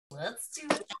let's do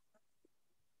it.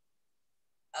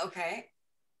 Okay.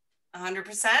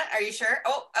 100%. Are you sure?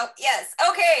 Oh, yes.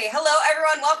 Okay. Hello,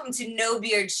 everyone. Welcome to No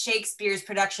Beard Shakespeare's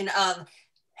production of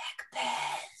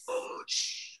Macbeth.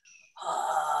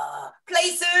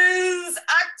 Places,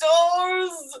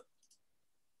 actors.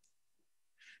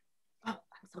 Oh,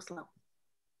 I'm so slow.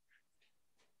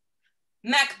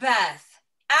 Macbeth,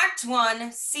 Act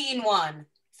 1, Scene 1.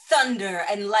 Thunder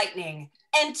and lightning.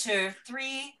 Enter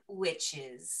 3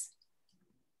 witches.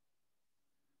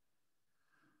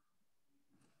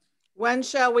 When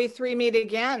shall we 3 meet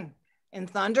again? In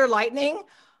thunder, lightning,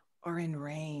 or in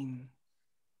rain?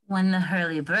 When the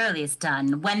hurly-burly's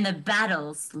done, when the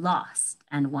battle's lost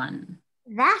and won.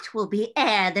 That will be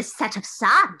ere the set of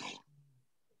sun.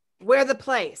 Where the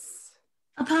place?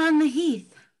 Upon the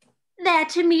heath. There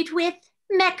to meet with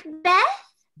Macbeth?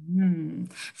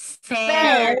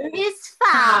 Fair is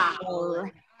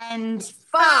foul. And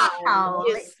foul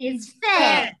is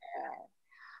fair.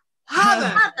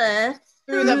 Hover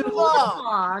through the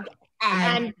fog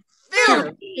and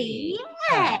filthy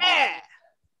hair.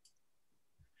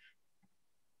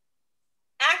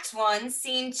 Act 1,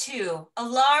 Scene 2.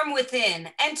 Alarm within.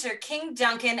 Enter King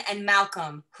Duncan and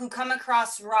Malcolm, who come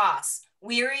across Ross,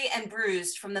 weary and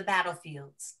bruised from the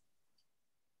battlefields.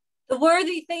 The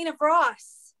worthy Thane of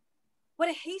Ross. What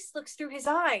a haste looks through his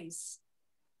eyes.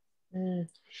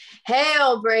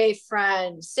 Hail, brave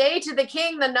friend. Say to the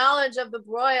king the knowledge of the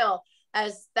broil,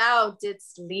 as thou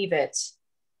didst leave it.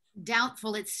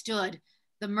 Doubtful it stood,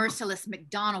 the merciless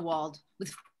MacDonald,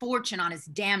 with fortune on his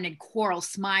damned quarrel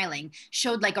smiling,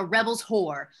 showed like a rebel's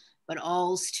whore, but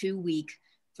all's too weak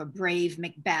for brave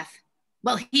Macbeth.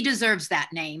 Well, he deserves that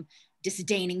name,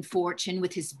 disdaining fortune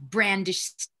with his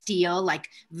brandished steel, like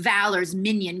valor's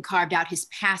minion carved out his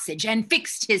passage and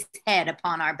fixed his head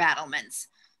upon our battlements.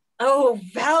 Oh,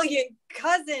 valiant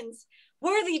cousins,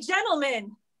 worthy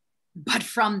gentlemen. But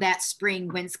from that spring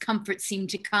whence comfort seemed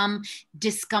to come,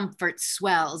 discomfort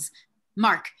swells.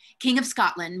 Mark, King of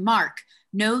Scotland, mark,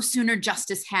 no sooner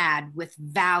justice had, with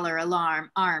valor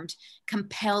armed,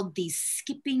 compelled these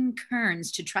skipping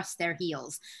kerns to trust their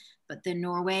heels. But the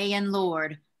Norwegian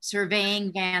lord,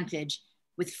 surveying vantage,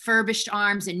 with furbished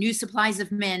arms and new supplies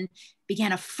of men,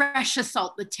 began a fresh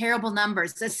assault with terrible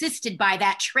numbers, assisted by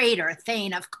that traitor,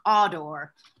 Thane of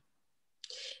Cawdor.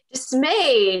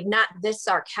 Dismayed, not this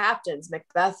our captains,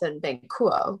 Macbeth and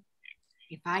Banquo.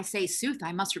 If I say sooth,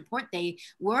 I must report they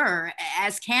were,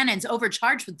 as cannons,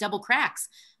 overcharged with double cracks.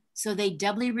 So they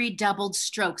doubly redoubled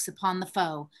strokes upon the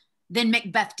foe. Then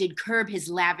Macbeth did curb his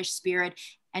lavish spirit,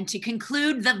 and to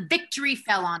conclude, the victory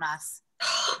fell on us.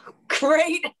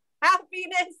 Great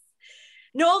happiness.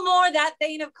 No more that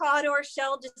Thane of Cawdor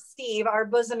shall deceive our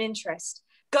bosom interest.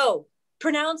 Go,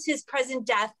 pronounce his present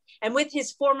death, and with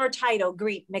his former title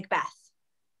greet Macbeth.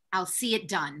 I'll see it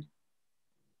done.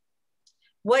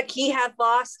 What he hath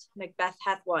lost, Macbeth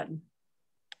hath won.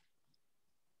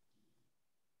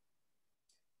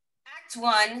 Act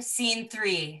 1, Scene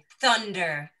 3.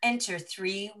 Thunder. Enter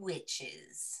 3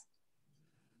 witches.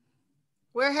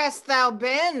 Where hast thou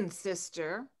been,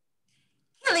 sister?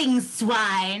 Killing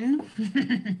swine.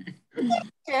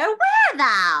 Where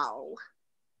thou?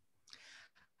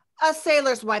 A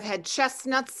sailor's wife had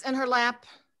chestnuts in her lap,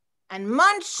 and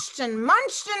munched and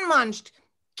munched and munched.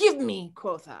 Give me,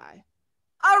 quoth I.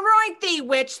 Aroint thee,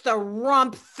 witch, the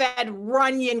rump-fed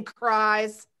Runyon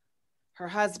cries. Her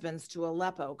husband's to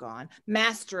Aleppo gone,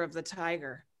 master of the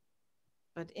tiger.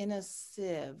 But in a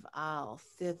sieve I'll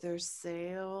thither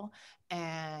sail,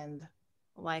 and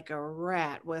like a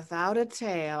rat without a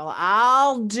tail,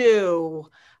 I'll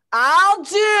do. I'll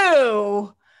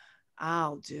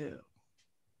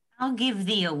give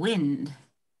thee a wind.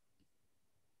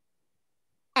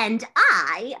 And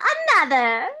I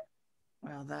another.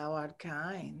 Well, thou art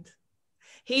kind.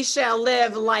 He shall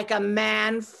live like a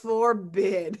man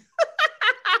forbid.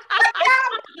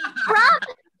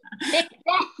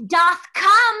 Macbeth doth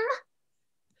come.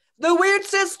 The weird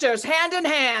sisters, hand in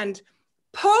hand,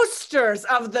 posters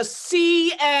of the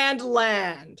sea and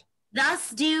land. Thus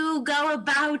do go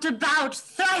about,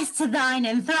 thrice to thine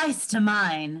and thrice to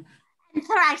mine. And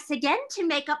thrice again to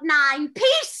make up 9.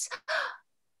 Peace!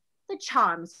 The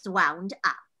charm's wound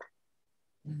up.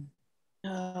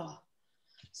 Oh,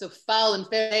 so foul and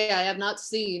fair I have not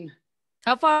seen.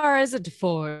 How far is it to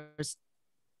Forest?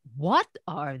 What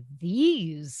are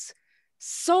these?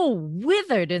 So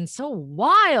withered and so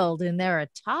wild in their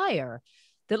attire,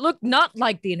 that look not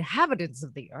like the inhabitants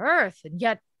of the earth, and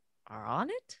yet are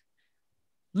on it?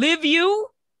 Live you?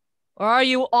 Or are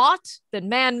you aught that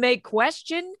man may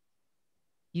question?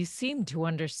 You seem to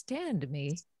understand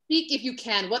me. Speak if you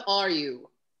can. What are you?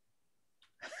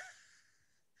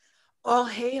 All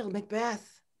hail,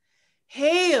 Macbeth.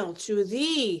 Hail to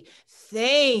thee,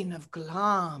 Thane of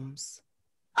Glamis.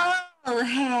 All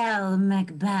hail,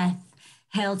 Macbeth.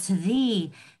 Hail to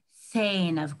thee,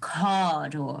 Thane of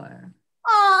Cawdor.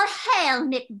 All hail,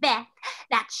 Macbeth,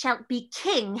 that shalt be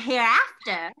king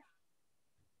hereafter.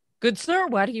 Good sir,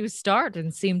 why do you start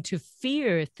and seem to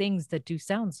fear things that do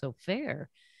sound so fair?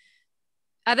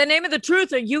 At the name of the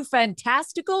truth, are you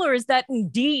fantastical, or is that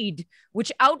indeed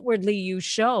which outwardly you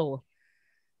show?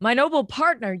 My noble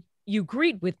partner, you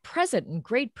greet with present and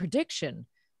great prediction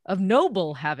of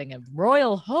noble having a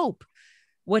royal hope.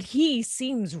 What he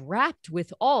seems rapt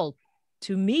with all,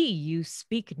 to me you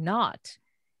speak not.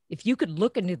 If you could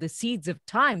look into the seeds of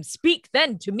time, speak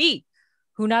then to me,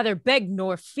 who neither beg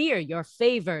nor fear your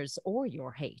favors or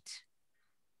your hate.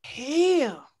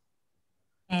 Hail.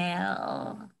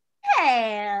 Hail.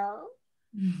 Hail.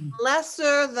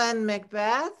 Lesser than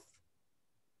Macbeth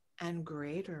and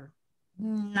greater.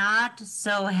 Not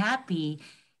so happy,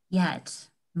 yet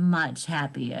much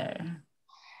happier.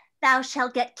 Thou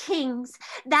shalt get kings,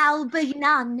 thou'll be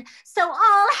none. So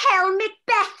all hail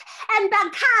Macbeth and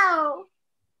Banquo.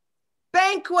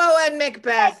 Banquo and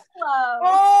Macbeth. Banquo.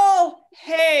 All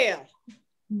hail.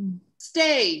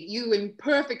 Stay, you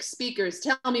imperfect speakers,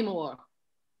 tell me more.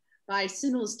 By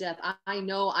Sinel's death, I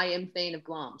know I am Thane of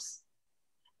Glamis.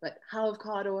 But how of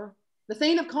Cawdor? The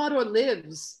Thane of Cawdor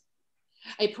lives.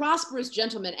 A prosperous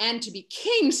gentleman, and to be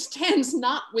king stands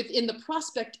not within the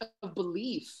prospect of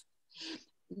belief.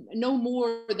 No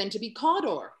more than to be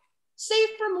Cawdor. Say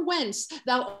from whence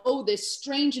thou owe this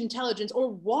strange intelligence, or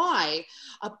why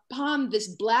upon this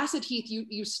blasted heath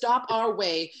you stop our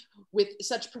way with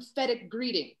such prophetic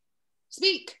greeting.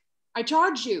 Speak, I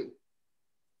charge you.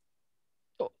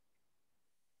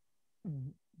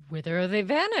 Whither are they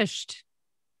vanished?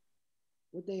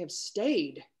 Would they have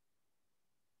stayed?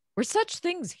 Were such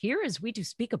things here as we do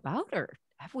speak about, or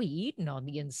have we eaten on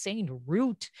the insane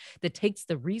root that takes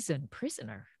the reason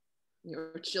prisoner?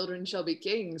 Your children shall be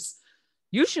kings.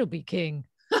 You shall be king.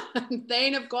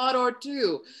 Thane of Cawdor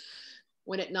too.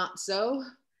 When it not so?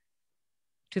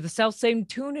 To the selfsame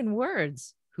tune and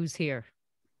words. Who's here?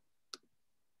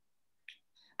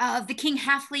 The king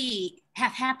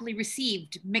hath happily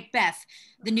received, Macbeth,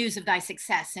 the news of thy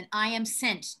success, and I am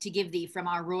sent to give thee from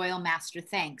our royal master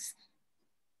thanks.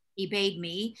 He bade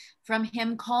me from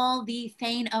him call thee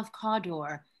Thane of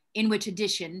Cawdor, in which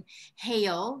addition,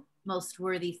 hail, most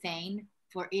worthy Thane,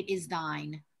 for it is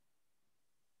thine.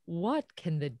 What,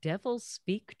 can the devil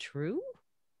speak true?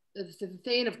 The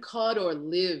Thane of Cawdor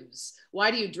lives.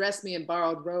 Why do you dress me in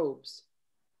borrowed robes?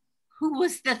 Who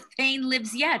was the Thane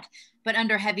lives yet, but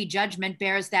under heavy judgment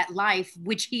bears that life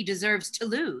which he deserves to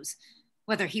lose,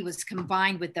 whether he was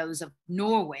combined with those of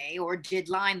Norway, or did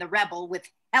line the rebel with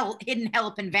hidden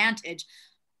help and vantage,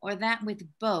 or that with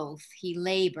both he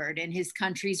labored in his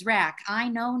country's wrack, I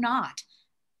know not.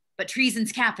 But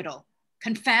treason's capital,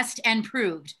 confessed and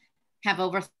proved, have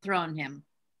overthrown him.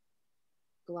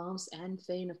 Glamis and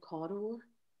Thane of Cawdor?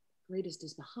 Greatest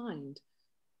is behind.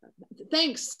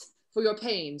 Thanks for your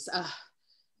pains.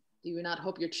 Do you not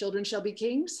hope your children shall be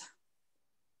kings?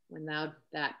 When thou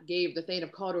that gave the Thane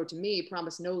of Cawdor to me,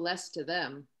 promise no less to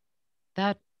them.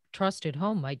 That trusted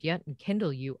home might yet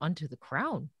enkindle you unto the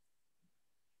crown.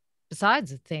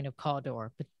 Besides the Thane of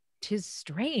Cawdor, but 'tis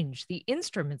strange, the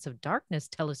instruments of darkness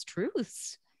tell us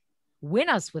truths. Win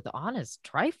us with honest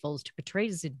trifles to betray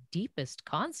us in deepest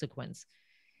consequence.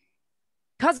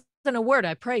 Cousin, a word,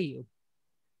 I pray you.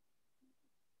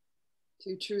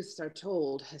 Two truths are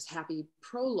told as happy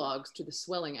prologues to the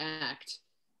swelling act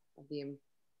of the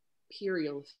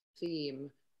imperial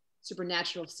theme.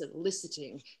 Supernatural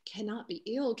soliciting cannot be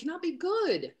ill, cannot be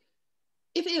good.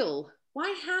 If ill,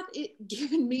 why hath it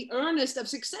given me earnest of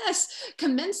success,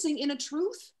 commencing in a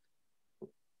truth?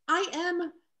 I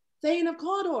am Thane of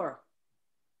Cawdor.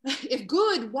 If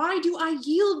good, why do I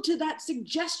yield to that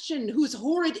suggestion whose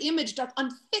horrid image doth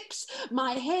unfix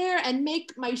my hair and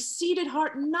make my seated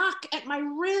heart knock at my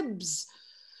ribs?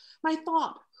 My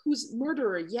thought, whose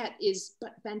murderer yet is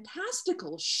but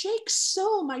fantastical, shakes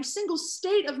so my single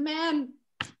state of man.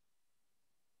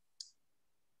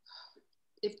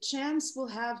 If chance will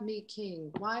have me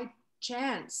king, why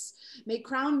chance may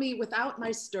crown me without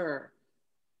my stir.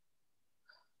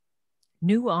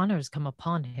 New honors come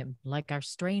upon him, like our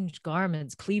strange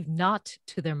garments, cleave not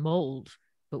to their mold,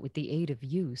 but with the aid of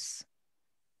use.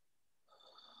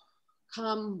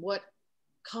 Come what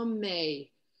come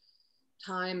may,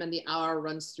 time and the hour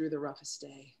runs through the roughest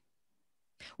day.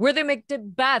 Worthy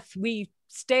Macbeth, we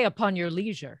stay upon your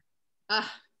leisure.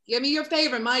 Give me your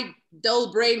favor, my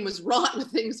dull brain was wrought with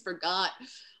things forgot.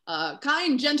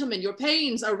 Kind gentlemen, your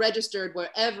pains are registered where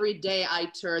every day I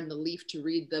turn the leaf to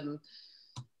read them.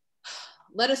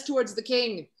 Let us towards the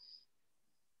king.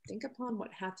 Think upon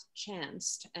what hath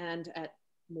chanced, and at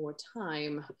more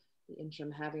time, the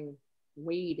interim having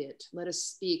weighed it, let us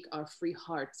speak our free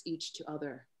hearts each to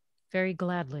other. Very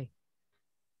gladly.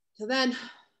 So then,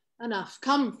 enough.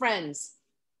 Come, friends.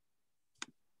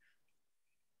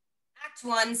 Act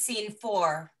 1, Scene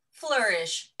 4.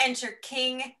 Flourish. Enter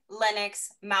King,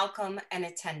 Lennox, Malcolm, and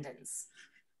attendants.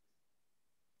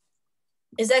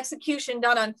 Is execution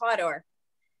done on Cawdor?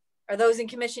 Are those in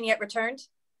commission yet returned?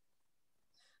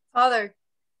 Father,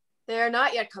 they are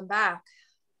not yet come back,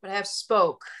 but I have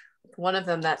spoke with one of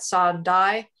them that saw him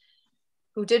die,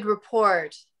 who did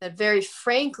report that very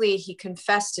frankly he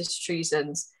confessed his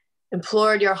treasons,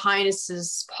 implored your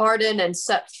highness's pardon, and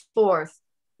set forth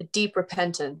a deep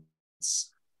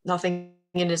repentance. Nothing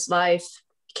in his life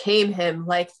came him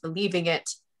like the leaving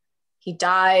it. He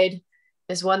died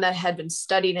as one that had been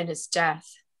studied in his death.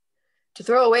 To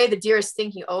throw away the dearest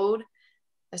thing he owed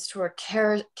as to a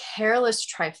careless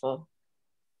trifle.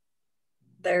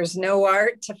 There's no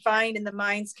art to find in the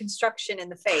mind's construction in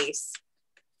the face.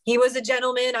 He was a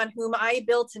gentleman on whom I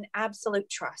built an absolute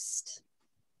trust.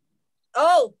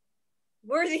 Oh,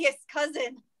 worthiest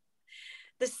cousin,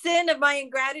 the sin of my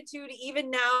ingratitude even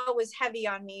now was heavy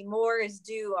on me. More is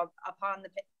due upon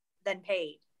than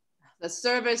paid. The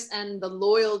service and the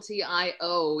loyalty I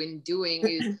owe in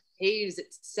doing pays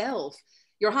itself.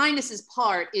 Your highness's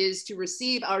part is to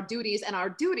receive our duties, and our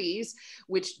duties,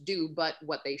 which do but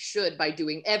what they should by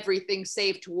doing everything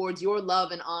safe towards your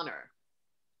love and honor.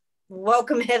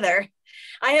 Welcome hither.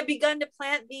 I have begun to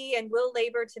plant thee and will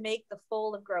labor to make the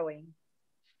full of growing.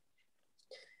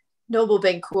 Noble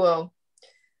Banquo,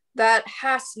 that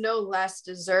hast no less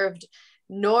deserved,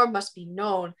 nor must be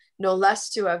known, no less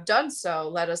to have done so,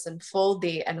 let us enfold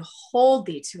thee and hold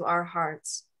thee to our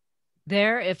hearts.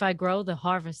 There, if I grow, the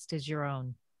harvest is your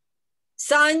own.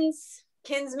 Sons,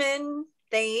 kinsmen,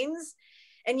 thanes,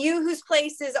 and you whose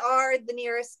places are the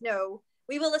nearest know,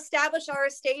 we will establish our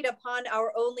estate upon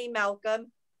our only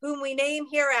Malcolm, whom we name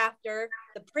hereafter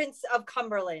the Prince of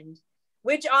Cumberland,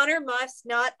 which honor must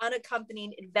not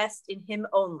unaccompanied invest in him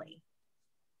only.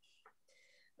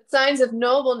 Signs of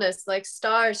nobleness like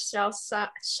stars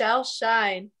shall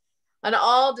shine on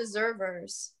all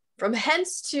deservers, from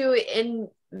hence to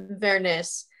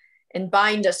Inverness, and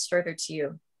bind us further to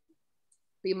you.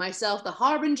 Be myself the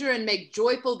harbinger, and make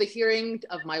joyful the hearing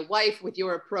of my wife with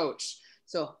your approach.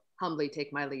 So humbly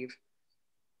take my leave.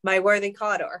 My worthy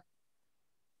Cawdor.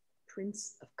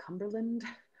 Prince of Cumberland?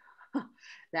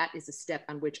 That is a step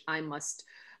on which I must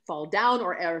fall down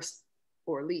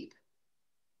or leap.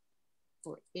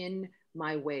 For in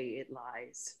my way it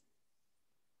lies.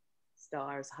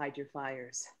 Stars, hide your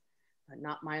fires, but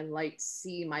not my light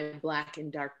see my black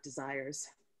and dark desires.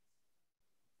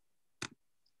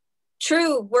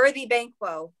 True, worthy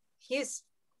Banquo. He is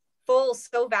full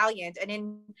so valiant, and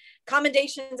in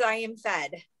commendations I am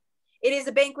fed. It is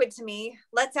a banquet to me,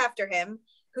 let's after him,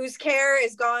 whose care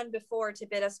is gone before to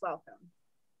bid us welcome.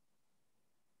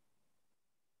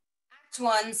 Act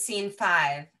 1, Scene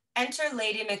 5. Enter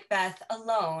Lady Macbeth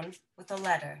alone with a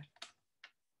letter.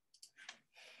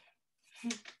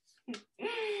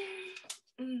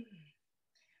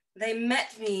 They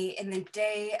met me in the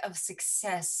day of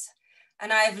success,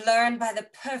 and I have learned by the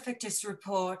perfectest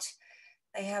report,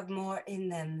 they have more in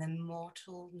them than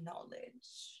mortal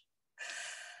knowledge.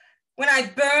 When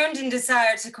I burned in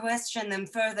desire to question them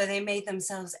further, they made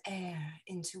themselves air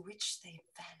into which they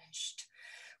vanished.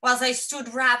 Whilst I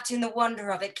stood wrapped in the wonder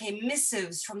of it, came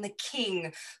missives from the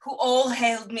king, who all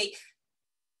hailed me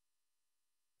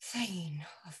Thane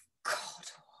of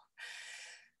Cawdor,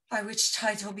 by which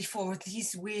title before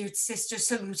these weird sisters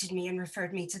saluted me and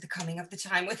referred me to the coming of the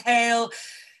time with hail,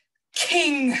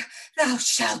 King, thou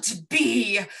shalt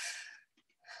be.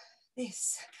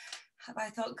 This have I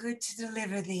thought good to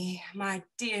deliver thee, my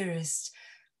dearest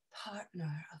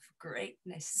partner of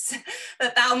greatness,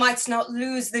 that thou mightst not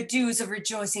lose the dues of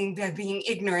rejoicing by being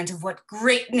ignorant of what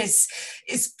greatness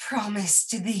is promised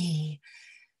to thee.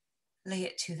 Lay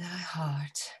it to thy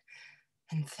heart,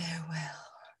 and farewell.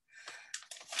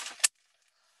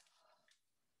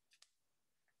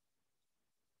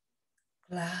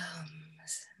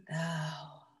 Lambs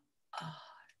thou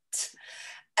art,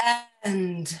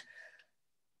 and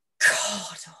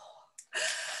Cawdor,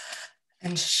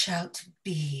 and shalt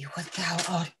be what thou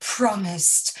art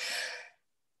promised.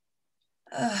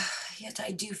 Yet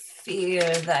I do fear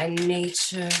thy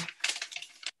nature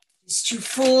is too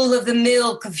full of the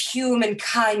milk of human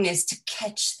kindness to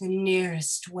catch the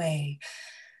nearest way.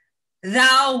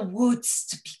 Thou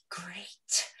wouldst be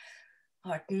great,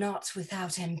 art not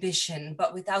without ambition,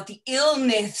 but without the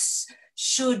illness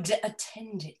should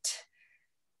attend it.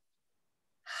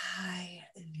 Hie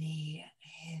thee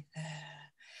hither,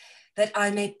 that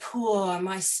I may pour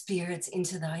my spirits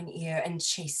into thine ear and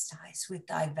chastise with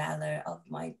thy valor of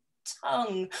my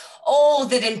tongue all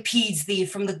that impedes thee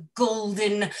from the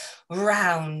golden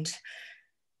round,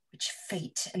 which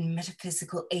fate and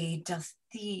metaphysical aid doth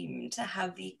theme to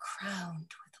have thee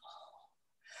crowned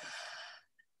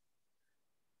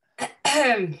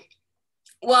withal.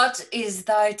 What is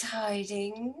thy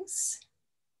tidings?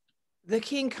 The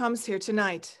king comes here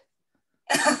tonight.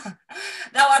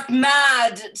 Thou art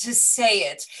mad to say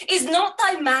it. Is not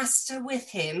thy master with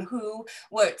him, who,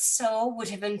 wert so, would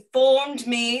have informed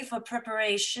me for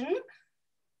preparation?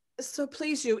 So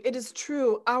please you, it is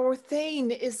true, our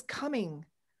Thane is coming.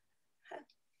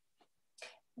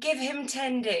 Give him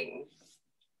tending.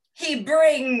 He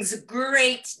brings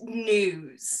great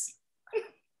news.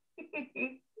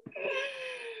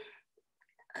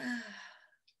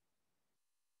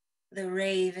 The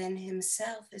raven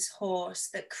himself is hoarse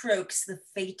that croaks the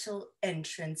fatal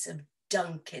entrance of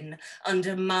Duncan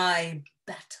under my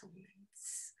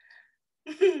battlements.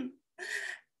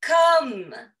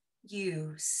 Come,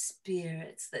 you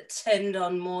spirits that tend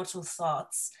on mortal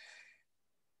thoughts,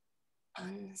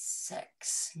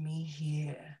 unsex me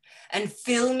here and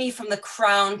fill me from the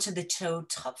crown to the toe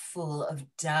top full of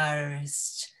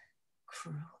direst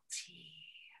cruelty.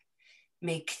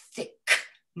 Make thick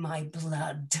my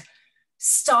blood.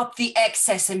 Stop the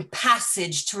excess and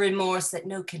passage to remorse that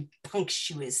no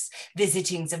compunctious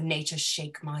visitings of nature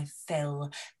shake my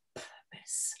fell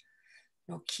purpose,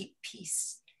 nor keep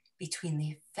peace between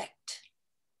the effect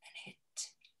and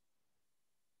it.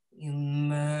 You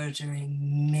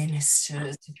murdering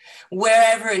ministers,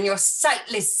 wherever in your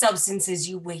sightless substances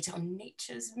you wait on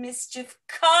nature's mischief,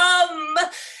 come,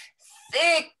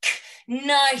 thick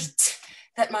night,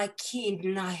 that my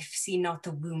keen knife see not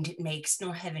the wound it makes,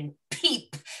 nor heaven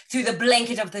peep through the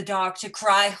blanket of the dark to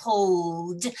cry,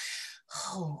 hold,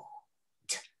 hold.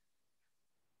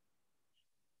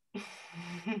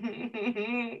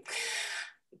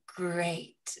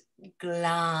 Great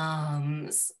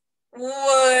glams,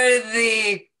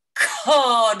 worthy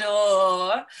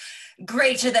Cawdor,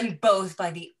 greater than both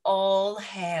by the all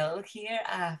hail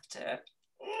hereafter.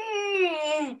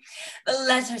 The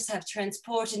letters have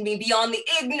transported me beyond the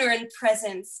ignorant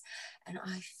presence, and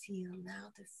I feel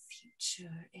now the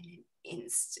future in an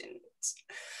instant.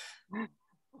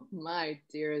 My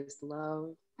dearest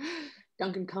love,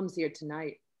 Duncan comes here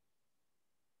tonight.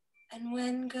 And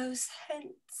when goes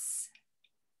hence?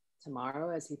 Tomorrow,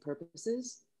 as he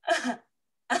purposes.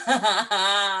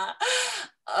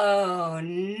 Oh,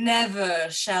 never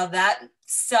shall that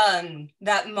sun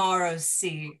that morrow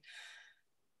see.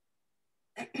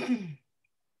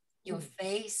 Your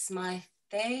face, my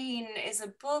Thane, is a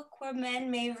book where men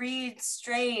may read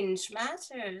strange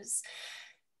matters.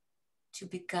 To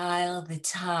beguile the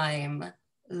time,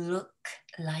 look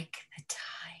like the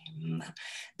time.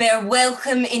 Bear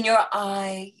welcome in your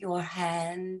eye, your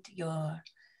hand, your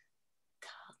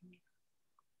tongue.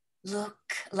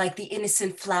 Look like the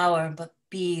innocent flower, but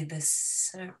be the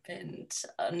serpent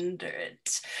under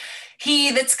it.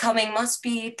 He that's coming must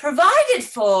be provided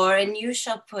for, and you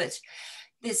shall put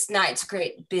this night's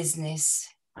great business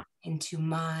into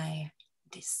my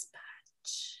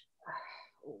dispatch.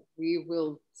 We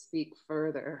will speak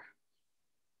further.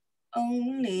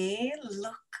 Only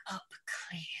look up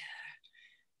clear.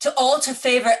 To alter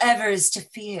favor ever is to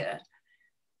fear.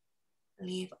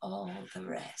 Leave all the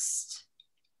rest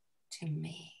to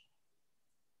me.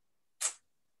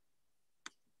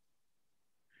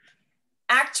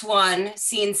 Act 1,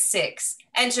 Scene 6.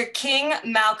 Enter King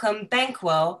Malcolm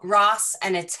Banquo, Ross,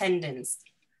 and attendants.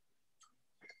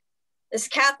 This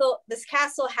castle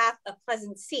hath a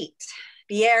pleasant seat.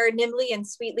 The air nimbly and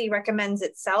sweetly recommends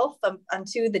itself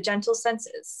unto the gentle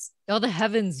senses. Oh, the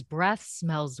heaven's breath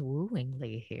smells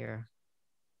wooingly here.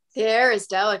 The air is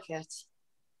delicate.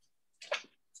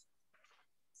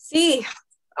 See,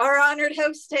 our honored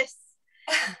hostess,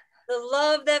 the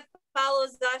love that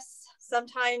follows us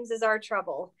sometimes is our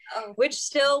trouble, which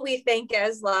still we think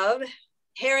as love.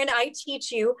 Herein I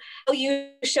teach you how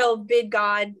you shall bid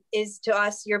God is to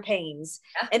us your pains,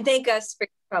 and thank us for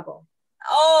your trouble.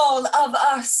 All of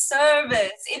our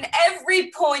service, in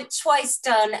every point twice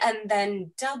done, and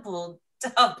then double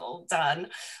done.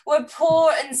 We're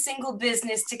poor and single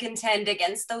business to contend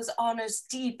against those honors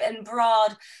deep and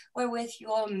broad, wherewith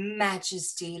your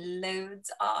majesty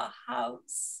loads our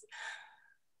house.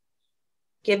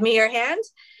 Give me your hand.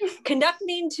 Conduct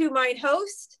me to mine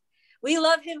host, We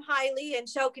love him highly and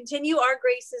shall continue our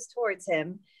graces towards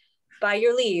him. By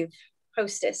your leave,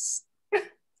 hostess.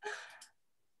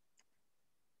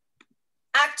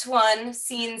 Act 1,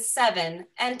 Scene 7.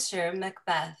 Enter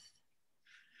Macbeth.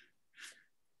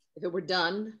 If it were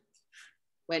done,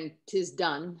 when 'tis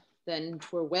done, then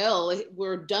 'twere well, it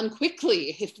were done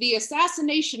quickly. If the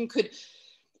assassination could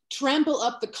trample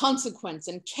up the consequence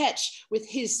and catch with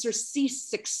his surcease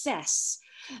success,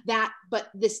 that but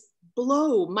this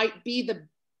blow might be the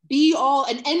be all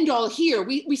and end all here.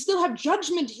 We still have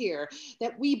judgment here,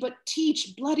 that we but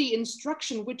teach bloody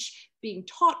instruction, which being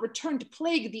taught return to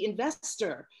plague the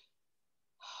investor.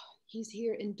 He's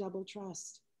here in double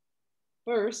trust.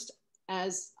 First,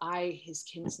 as I his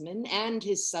kinsman and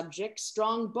his subject,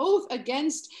 strong both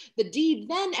against the deed,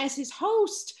 then as his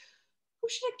host, who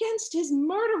should against his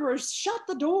murderers shut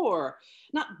the door,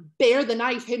 not bear the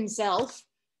knife himself.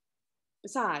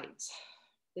 Besides,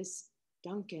 this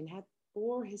Duncan hath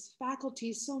bore his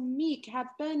faculties so meek, hath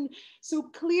been so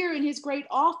clear in his great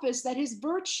office, that his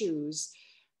virtues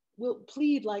will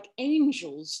plead like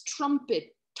angels,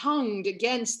 trumpet tongued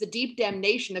against the deep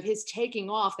damnation of his taking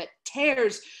off, that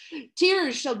tears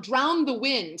shall drown the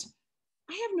wind.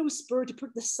 I have no spur to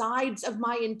prick the sides of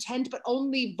my intent, but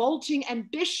only vaulting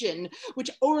ambition, which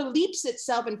o'erleaps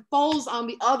itself and falls on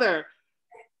the other.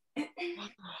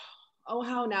 Oh,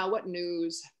 how now, what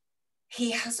news?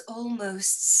 He has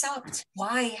almost supped.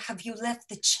 Why have you left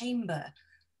the chamber?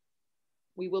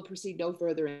 We will proceed no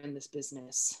further in this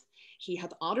business. He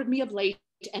hath honored me of late,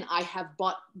 and I have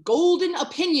bought golden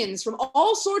opinions from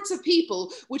all sorts of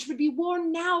people, which would be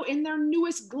worn now in their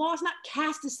newest gloss, not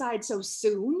cast aside so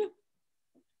soon.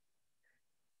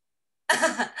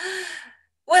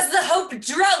 Was the hope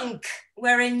drunk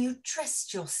wherein you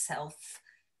dressed yourself?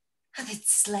 Hath it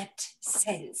slept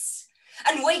since,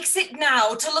 and wakes it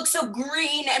now to look so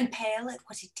green and pale at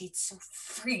what it did so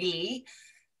freely?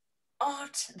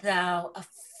 Art thou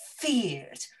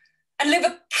afeard, and live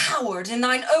a coward in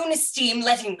thine own esteem,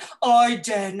 letting I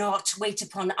dare not wait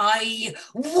upon I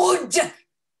would,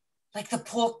 like the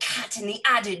poor cat in the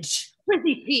adage?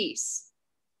 Prithee, peace.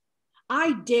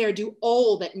 I dare do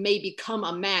all that may become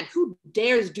a man. Who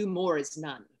dares do more is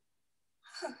none.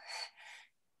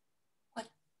 What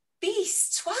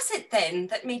beast was it then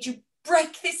that made you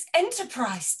break this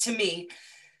enterprise to me?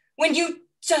 When you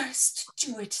durst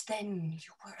do it, then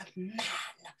you were a man.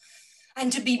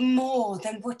 And to be more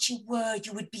than what you were,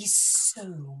 you would be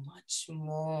so much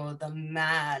more the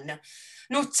man.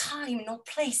 Nor time nor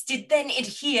place did then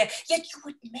adhere, yet you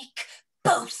would make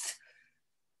both.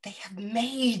 They have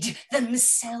made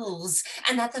themselves,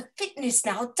 and that the fitness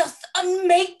now doth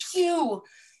unmake you.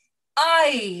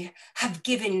 I have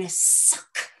given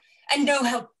suck, and know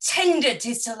how tender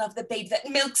 'tis to love the babe that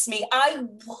milks me. I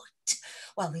would,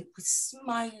 while it was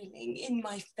smiling in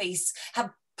my face,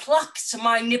 have plucked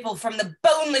my nipple from the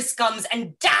boneless gums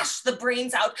and dashed the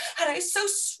brains out, had I so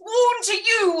sworn to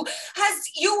you, as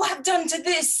you have done to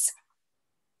this.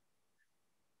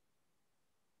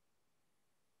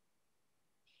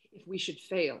 If we should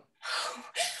fail. Oh,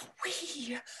 we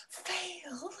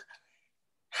fail?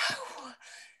 Oh,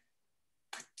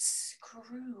 but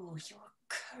screw your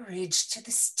courage to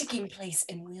the sticking place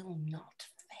and we'll not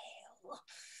fail.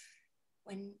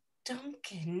 When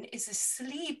Duncan is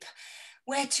asleep,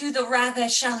 whereto the rather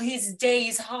shall his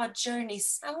day's hard journey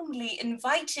soundly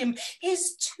invite him,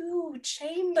 his 2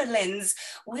 chamberlains,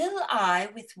 will I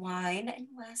with wine and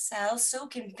wassail so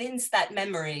convince that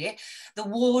memory, the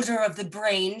warder of the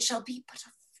brain, shall be but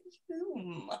a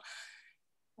fume.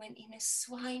 When in a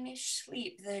swinish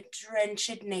sleep their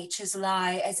drenched natures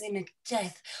lie as in a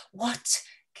death, what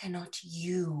cannot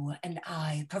you and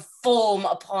I perform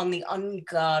upon the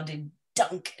unguarded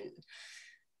Duncan?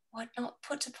 What not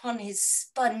put upon his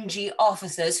spongy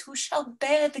officers, who shall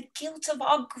bear the guilt of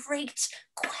our great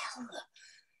quell?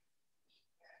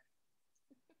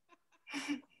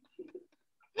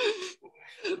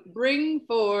 Bring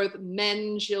forth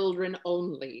men, children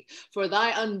only, for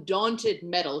thy undaunted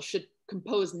mettle should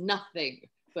compose nothing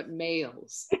but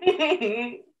males.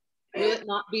 Will it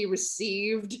not be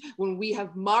received when we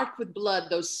have marked with blood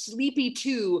those sleepy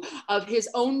 2 of his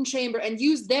own chamber and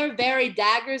used their very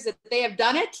daggers that they have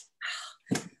done it?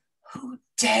 Who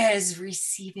dares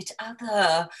receive it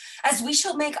other, as we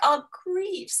shall make our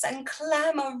griefs and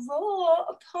clamor roar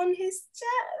upon his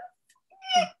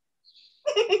death?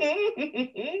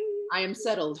 I am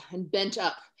settled and bent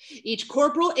up, each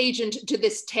corporal agent to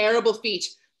this terrible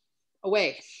feat.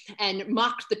 Away, and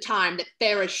mocked the time that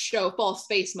fairest show false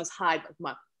face must hide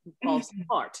what false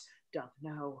heart doth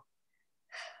know.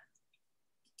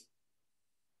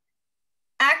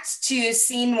 Act Act 2,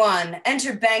 Scene 1.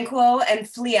 Enter Banquo and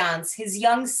Fleance, his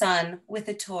young son, with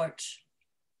a torch.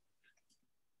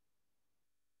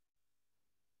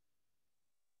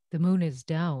 The moon is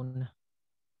down.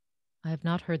 I have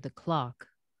not heard the clock.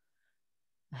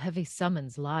 A heavy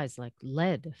summons lies like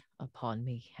lead upon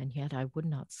me, and yet I would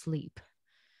not sleep.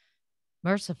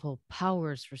 Merciful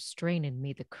powers restrain in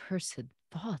me the cursed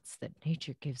thoughts that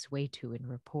nature gives way to in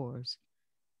rapport.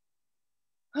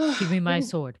 Give me my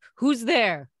sword. Who's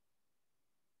there?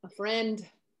 A friend.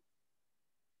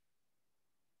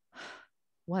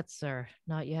 What, sir?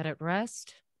 Not yet at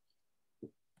rest?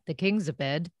 The king's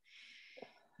abed.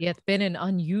 He hath been an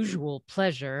unusual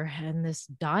pleasure, and this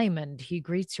diamond he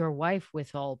greets your wife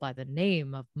withal by the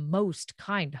name of most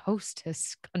kind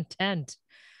hostess content.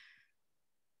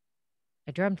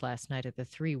 I dreamt last night of the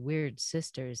 3 weird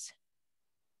sisters.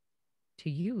 To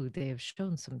you they have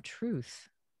shown some truth.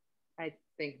 I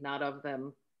think not of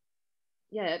them.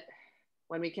 Yet,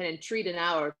 when we can entreat an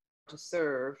hour to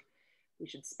serve, we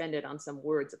should spend it on some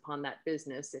words upon that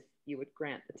business, if you would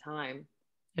grant the time.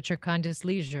 At your kindest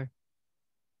leisure.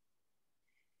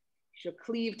 Shall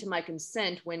cleave to my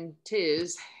consent when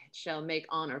 'tis, it shall make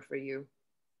honor for you.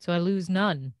 So I lose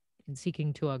none in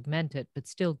seeking to augment it, but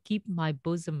still keep my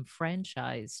bosom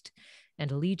franchised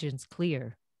and allegiance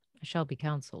clear. I shall be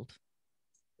counseled.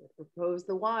 Propose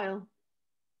the while.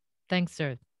 Thanks,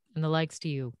 sir, and the likes to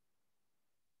you.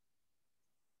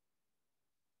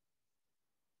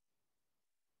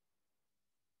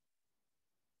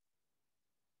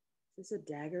 Is this a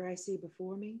dagger I see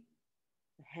before me?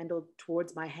 The handle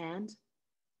towards my hand?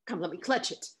 Come, let me clutch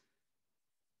it.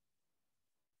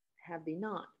 I have thee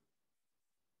not.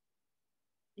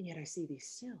 And yet I see thee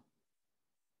still.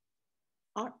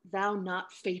 Art thou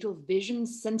not fatal vision,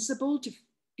 sensible to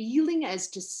feeling as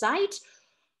to sight?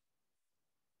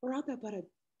 Or art thou but a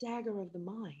dagger of the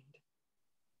mind?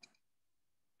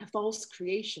 A false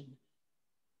creation.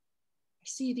 I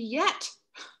see thee yet,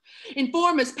 in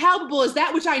form as palpable as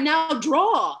that which I now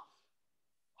draw.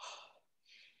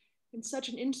 In such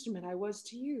an instrument I was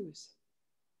to use.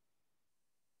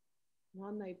 And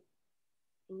on thy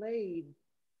blade,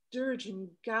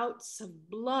 dirging gouts of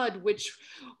blood, which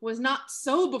was not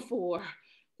so before.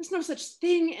 There's no such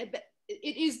thing.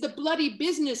 It is the bloody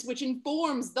business which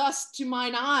informs thus to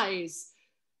mine eyes.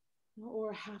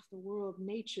 O'er half the world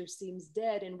nature seems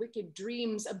dead, and wicked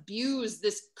dreams abuse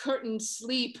this curtained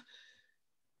sleep.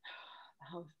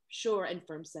 How sure and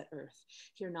firm set earth,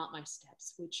 hear not my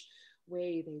steps, which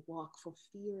way they walk, for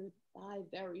fear thy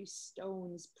very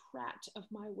stones prate of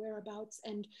my whereabouts,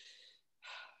 and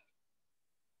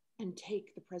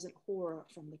take the present horror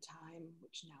from the time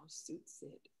which now suits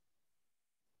it.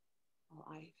 While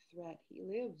I threat, he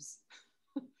lives.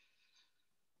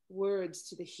 Words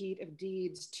to the heat of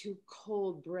deeds too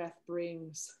cold breath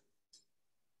brings.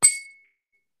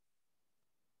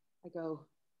 I go.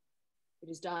 It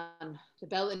is done. The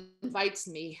bell invites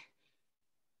me.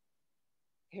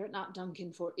 Hear it not,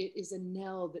 Duncan, for it is a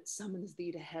knell that summons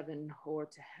thee to heaven or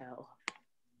to hell.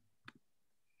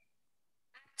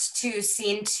 Act 2,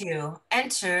 Scene 2.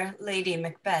 Enter Lady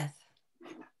Macbeth.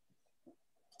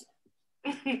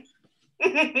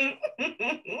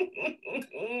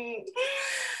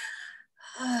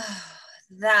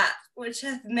 That which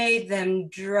hath made them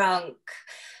drunk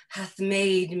hath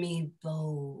made me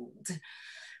bold.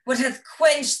 What hath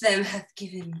quenched them hath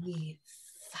given me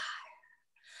fire.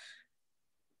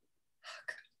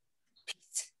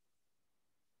 Peace.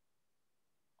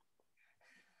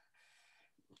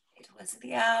 It was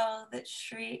the owl that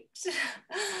shrieked,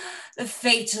 the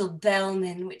fatal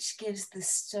bellman which gives the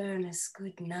sternest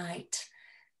good night.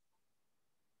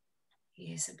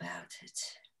 He is about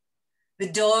it. The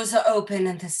doors are open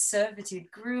and the servitude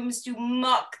grooms do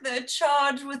mock their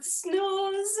charge with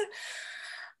snores.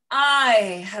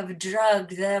 I have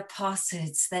drugged their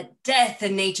possets that death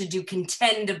and nature do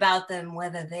contend about them,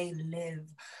 whether they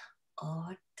live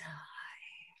or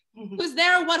die. Who's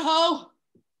there? What ho?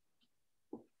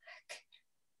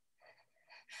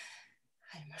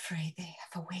 I'm afraid they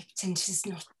have awaked and 'tis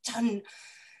not done.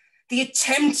 The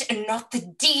attempt and not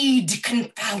the deed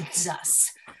confounds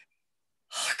us.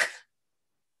 Hark.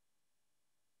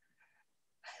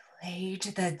 I laid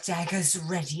the daggers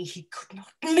ready, he could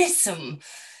not miss 'em.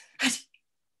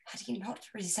 Had he not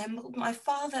resembled my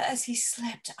father as he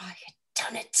slept, I had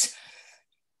done it.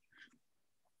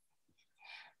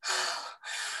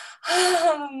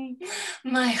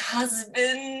 My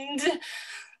husband.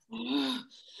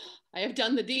 I have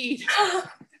done the deed.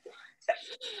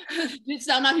 Didst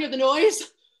thou not hear the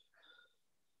noise?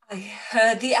 I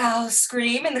heard the owl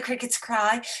scream and the crickets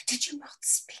cry. Did you not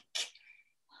speak?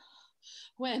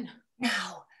 When?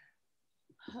 Now,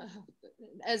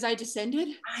 As I descended?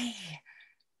 Aye.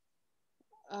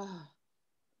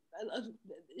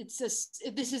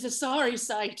 This is a sorry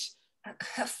sight.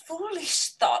 A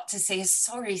foolish thought to say a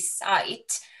sorry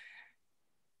sight.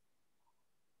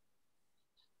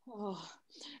 Oh,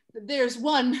 there's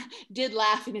one did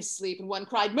laugh in his sleep, and one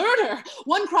cried, murder!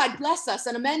 One cried, bless us,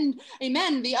 and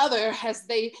amen, the other, as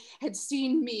they had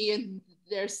seen me in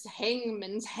their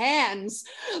hangman's hands,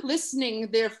 listening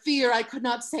their fear, I could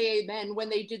not say amen when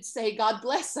they did say, God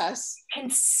bless us.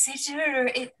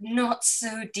 Consider it not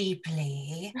so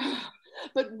deeply.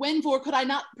 But whenfor could I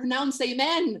not pronounce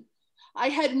amen? I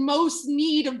had most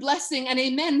need of blessing, and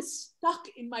amen stuck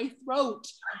in my throat.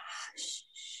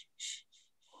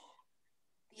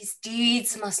 These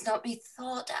deeds must not be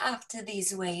thought after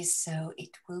these ways, so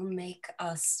it will make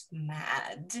us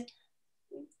mad.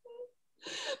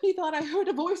 Methought I heard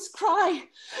a voice cry,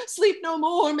 sleep no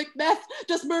more, Macbeth,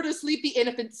 does murder sleep the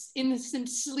innocent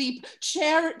sleep,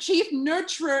 chief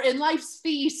nurturer in life's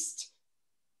feast?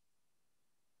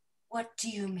 What do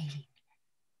you mean?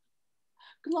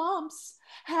 Glomps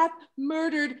hath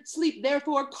murdered sleep,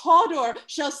 therefore Cawdor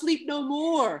shall sleep no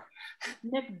more.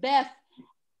 Macbeth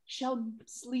shall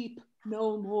sleep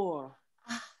no more.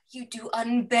 You do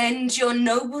unbend your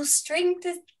noble strength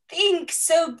to think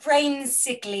so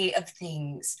brain-sickly of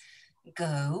things.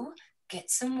 Go,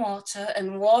 get some water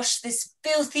and wash this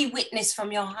filthy witness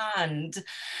from your hand.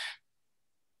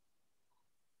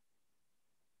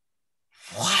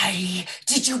 Why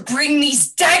did you bring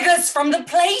these daggers from the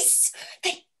place?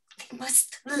 They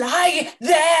must lie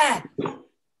there.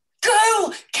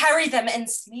 Go, carry them and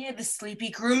smear the sleepy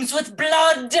grooms with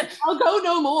blood. I'll go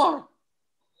no more.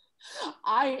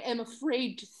 I am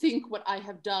afraid to think what I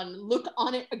have done. Look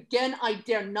on it again, I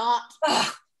dare not.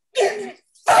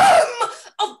 Firm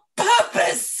of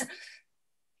purpose.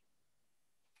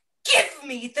 Give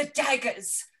me the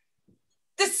daggers.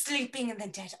 The sleeping and the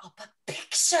dead are but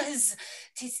pictures.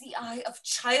 'Tis the eye of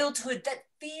childhood that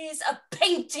fears a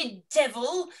painted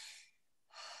devil.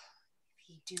 If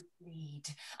he do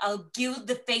bleed, I'll gild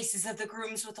the faces of the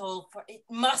grooms withal, for it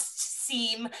must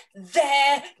seem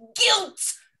their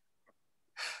guilt.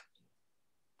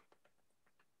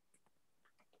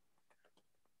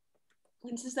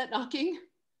 Whence is that knocking?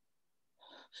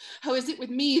 How is it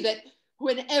with me that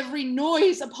when every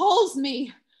noise appalls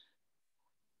me?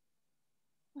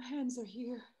 My hands are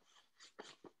here.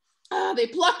 They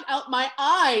plucked out my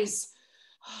eyes.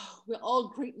 Will all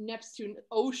great Neptune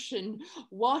ocean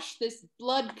wash this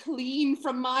blood clean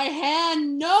from my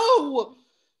hand? No!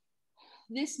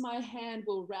 This my hand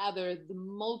will rather the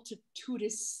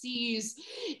multitudous seas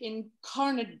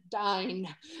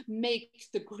incarnadine make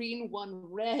the green one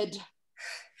red.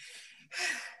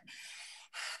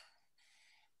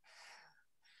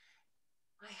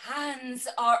 My hands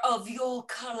are of your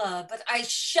color, but I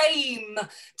shame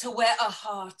to wear a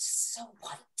heart so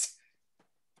white.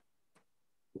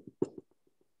 I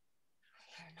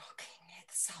hear knocking at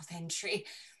the south entry.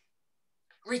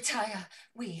 Retire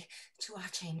we to our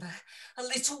chamber. A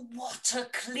little water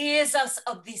clears us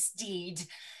of this deed.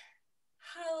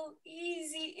 How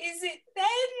easy is it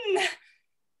then?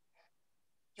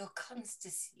 Your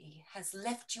constancy has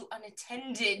left you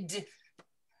unattended.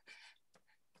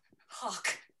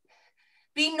 Hark,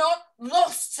 be not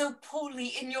lost so poorly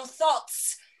in your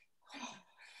thoughts.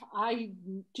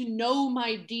 To know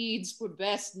my deeds were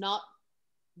best not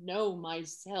know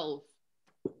myself.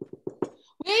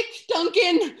 Wake,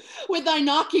 Duncan, with thy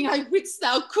knocking I wits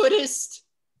thou couldest.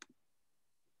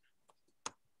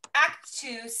 Act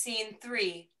 2, Scene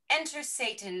 3. Enter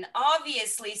Seyton,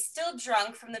 obviously still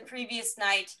drunk from the previous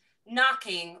night,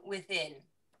 knocking within.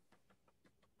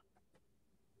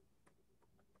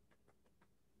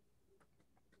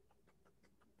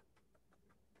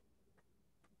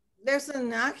 There's a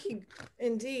knocking,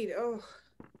 indeed. Oh,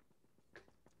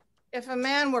 if a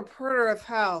man were porter of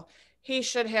hell, he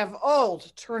should have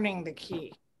old turning the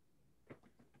key.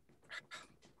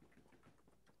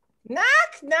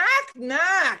 Knock, knock,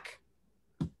 knock.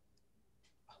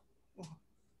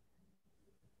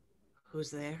 Who's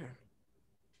there?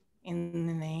 In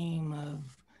the name of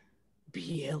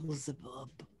Beelzebub.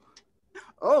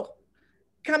 Oh,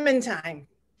 come in time.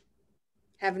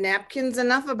 Have napkins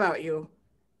enough about you.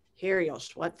 Here you'll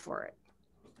sweat for it.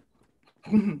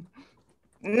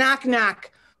 Knock,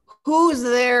 knock. Who's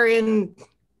there in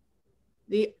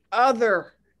the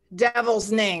other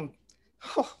devil's name?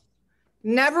 Oh,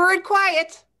 never at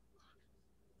quiet.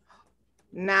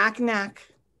 Knock, knock.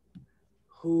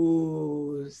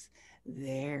 Who's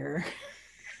there?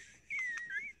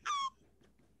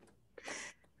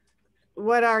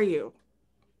 What are you?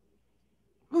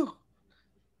 Oh.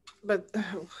 But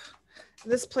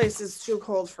this place is too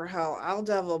cold for hell. I'll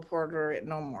devil porter it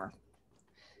no more.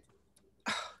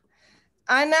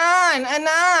 Anan,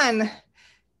 Anan.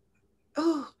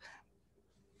 Oh,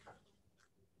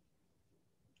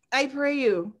 I pray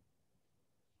you,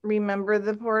 remember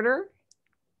the porter?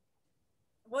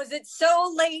 Was it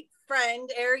so late, friend,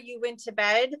 ere you went to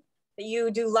bed, that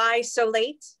you do lie so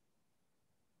late?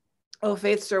 Oh,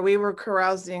 faith, sir, we were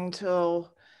carousing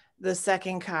till the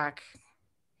second cock.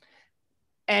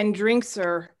 And drink,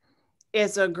 sir,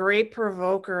 is a great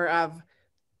provoker of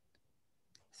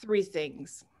 3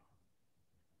 things.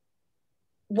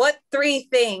 What 3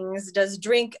 things does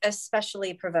drink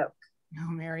especially provoke? No,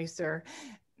 Mary, sir.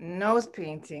 Nose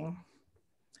painting,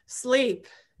 sleep,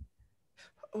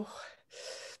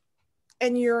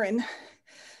 and urine.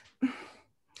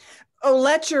 Oh,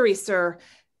 lechery, sir.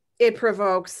 It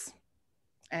provokes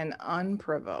and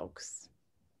unprovokes.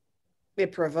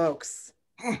 It provokes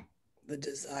the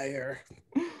desire,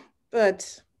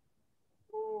 but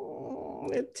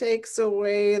it takes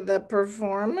away the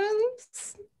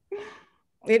performance.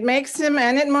 It makes him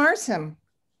and it mars him,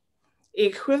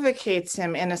 equivocates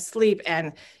him in a sleep,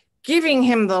 and giving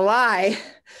him the lie.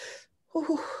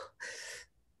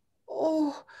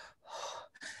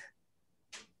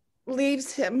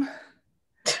 Leaves him.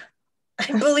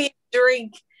 I believe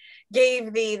drink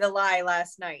gave thee the lie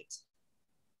last night.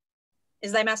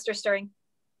 Is thy master stirring?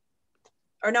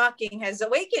 Or knocking has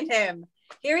awakened him?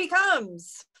 Here he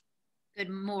comes. Good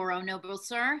morrow, noble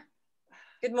sir.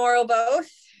 Good morrow,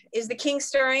 both. Is the king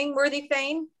stirring, worthy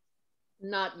Thane?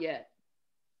 Not yet.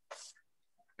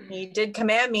 He did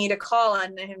command me to call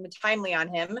on him, timely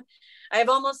on him. I have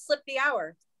almost slipped the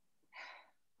hour.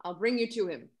 I'll bring you to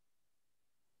him.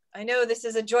 I know this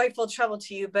is a joyful trouble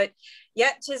to you, but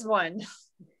yet 'tis one.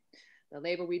 The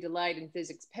labor we delight in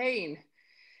physics pain.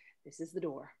 This is the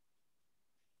door.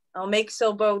 I'll make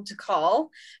so bold to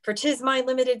call, for 'tis my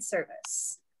limited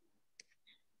service.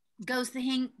 Goes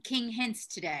the king hence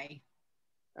today?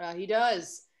 He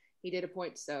does. He did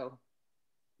appoint so.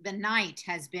 The night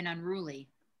has been unruly.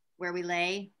 Where we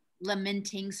lay,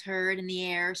 lamentings heard in the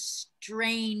air,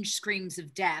 strange screams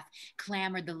of death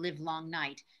clamored the livelong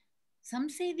night. Some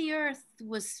say the earth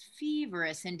was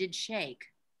feverous and did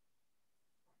shake.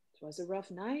 'Twas a rough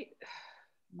night.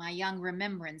 My young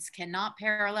remembrance cannot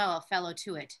parallel a fellow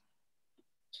to it.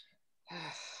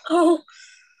 Oh,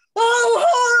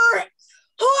 horror!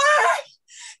 Horror!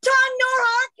 Tongue nor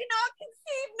heart cannot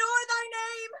conceive nor thy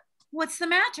name. What's the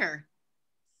matter?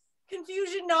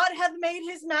 Confusion not hath made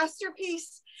his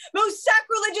masterpiece. Most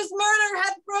sacrilegious murder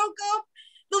hath broke up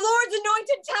the Lord's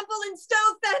anointed temple and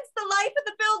stove thence the life of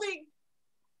the building.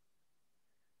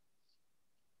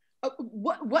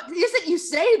 What is it you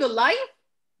say, the life?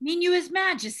 Mean you his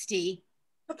majesty?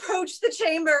 Approach the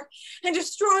chamber and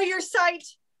destroy your sight.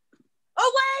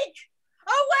 Awake!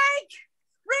 Awake!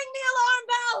 Ring the alarm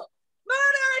bell!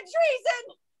 Murder and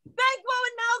treason! Banquo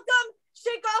and Malcolm,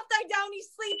 shake off thy downy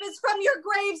sleep as from your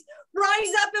graves.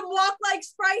 Rise up and walk like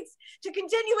sprites to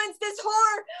continuance this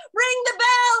horror. Ring the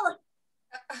bell!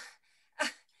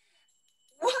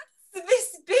 What's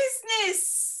this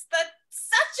business that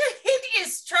such a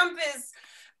hideous trumpet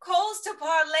calls to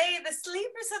parley the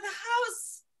sleepers of the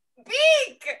house?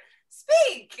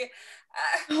 Speak!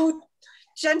 Oh,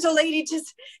 gentle lady,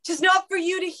 'tis not for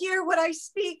you to hear what I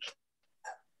speak.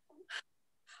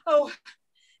 Oh,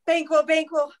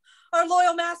 Banquo, our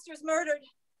loyal master's murdered.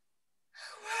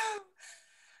 Wow.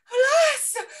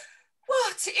 Alas,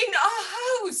 what in our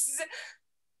house?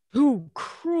 Too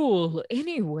cruel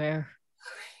anywhere.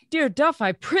 Dear Duff,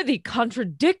 I prithee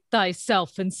contradict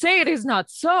thyself and say it is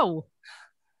not so.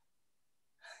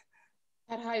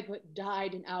 Had I but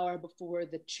died an hour before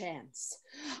the chance,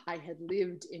 I had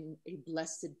lived in a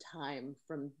blessed time.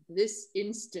 From this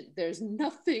instant, there's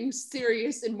nothing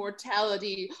serious in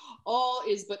mortality. All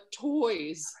is but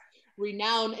toys.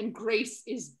 Renown and grace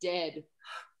is dead.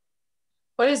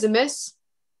 What is amiss?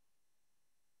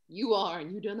 You are,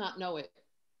 and you do not know it.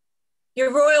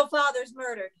 Your royal father's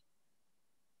murdered.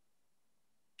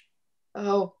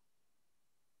 Oh.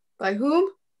 By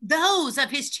whom? Those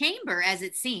of his chamber, as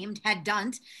it seemed, had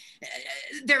done.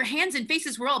 Their hands and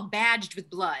faces were all badged with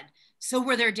blood. So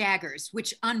were their daggers,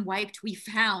 which unwiped we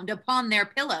found upon their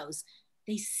pillows.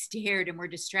 They stared and were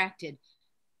distracted.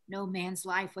 No man's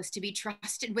life was to be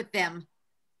trusted with them.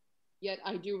 Yet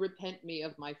I do repent me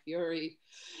of my fury,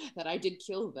 that I did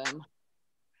kill them.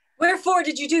 Wherefore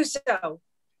did you do so?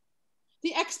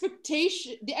 The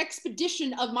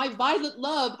expedition of my violent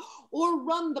love, or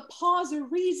run the pause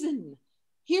of reason.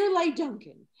 Here lay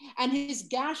Duncan, and his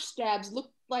gash stabs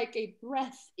looked like a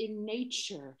breath in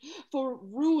nature, for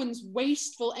ruin's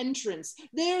wasteful entrance.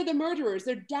 There the murderers,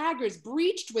 their daggers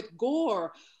breached with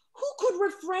gore. Who could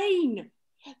refrain?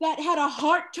 That had a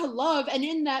heart to love, and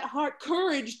in that heart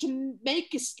courage to make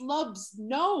his loves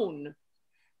known.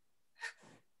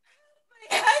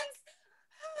 My hands!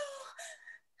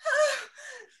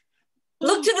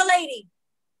 Look to the lady.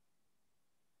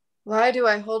 Why do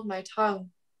I hold my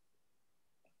tongue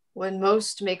when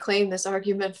most may claim this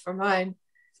argument for mine?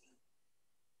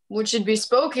 What should be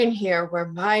spoken here where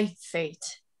my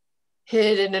fate,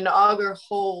 hid in an auger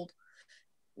hold,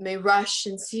 may rush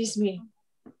and seize me?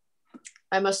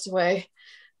 I must away.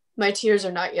 My tears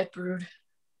are not yet brewed.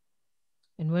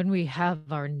 And when we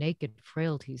have our naked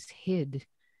frailties hid,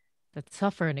 that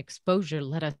suffer an exposure,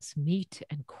 let us meet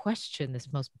and question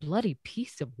this most bloody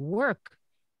piece of work.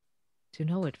 To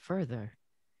know it further,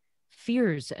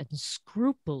 fears and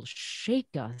scruples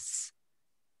shake us.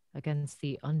 Against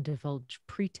the undivulged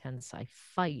pretense I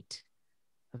fight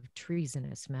of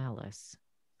treasonous malice.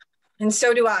 And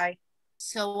so do I.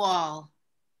 So all.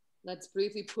 Let's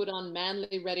briefly put on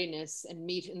manly readiness and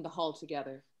meet in the hall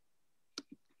together.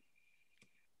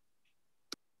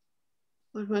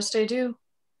 What must I do?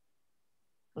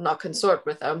 I'll not consort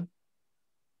with them.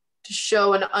 To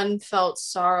show an unfelt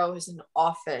sorrow is an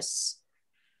office,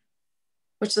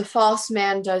 which the false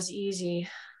man does easy.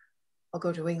 I'll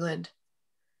go to England.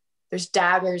 There's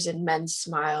daggers in men's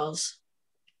smiles,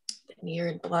 the near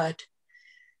in blood,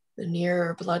 the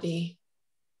nearer bloody.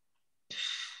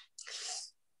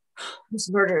 This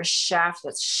murderous shaft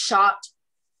that's shot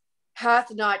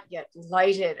hath not yet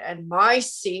lighted, and my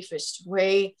safest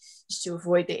way is to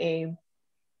avoid the aim.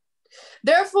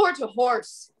 Therefore to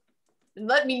horse, and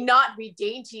let me not be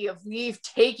dainty of leave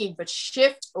taking, but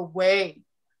shift away.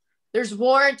 There's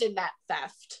warrant in that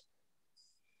theft,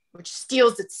 which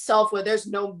steals itself where there's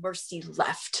no mercy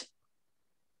left.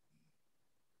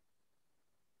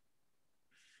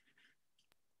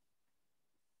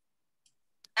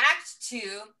 Act 2,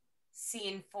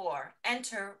 Scene 4.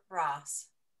 Enter Ross.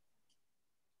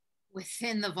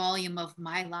 Within the volume of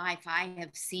my life, I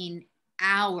have seen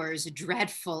hours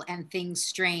dreadful and things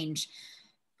strange,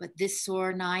 but this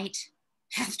sore night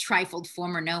hath trifled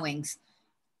former knowings.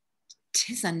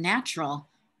 'Tis unnatural.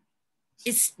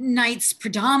 Is night's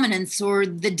predominance or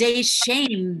the day's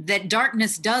shame that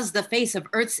darkness does the face of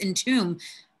earth's entomb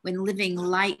when living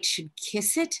light should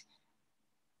kiss it?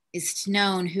 Is't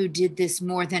known who did this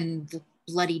more than the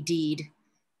bloody deed?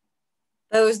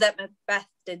 Those that Macbeth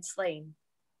did slain.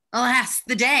 Alas,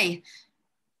 the day!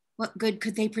 What good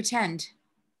could they pretend?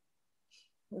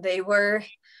 They were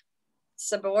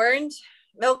suborned.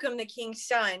 Malcolm, the king's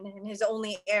son, and his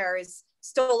only heir, is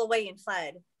stole away and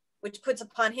fled, which puts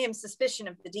upon him suspicion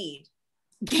of the deed.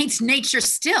 Gainst nature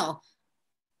still,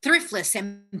 thriftless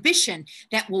ambition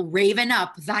that will raven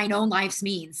up thine own life's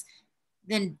means.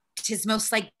 Then 'tis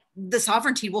most like the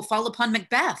sovereignty will fall upon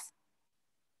Macbeth.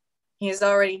 He is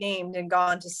already named and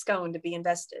gone to Scone to be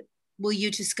invested. Will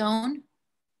you to Scone?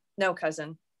 No,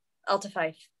 cousin. I'll to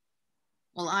Fife.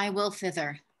 Well, I will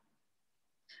thither.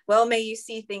 Well, may you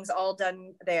see things all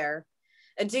done there.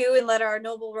 Adieu, and let our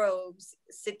noble robes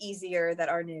sit easier that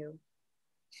are new.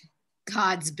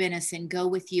 God's benison go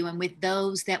with you and with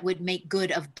those that would make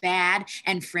good of bad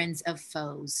and friends of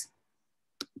foes.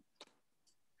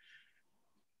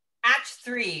 Act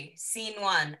 3, Scene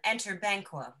 1. Enter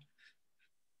Banquo.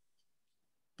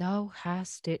 Thou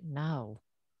hast it now,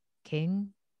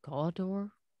 King,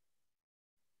 Gaudor,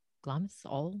 Glamis,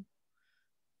 all,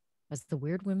 as the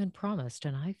weird women promised,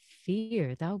 and I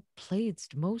fear thou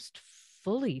playedst most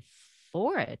fully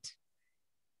for it.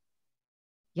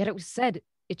 Yet it was said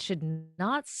it should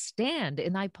not stand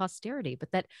in thy posterity,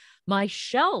 but that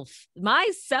myself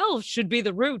should be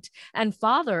the root and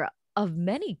father of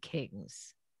many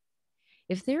kings.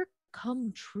 If there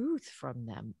come truth from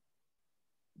them,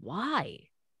 why,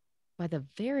 by the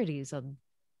verities of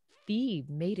thee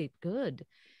made it good,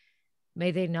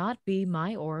 may they not be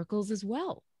my oracles as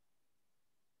well,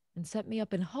 and set me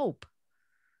up in hope?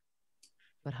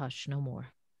 But hush, no more.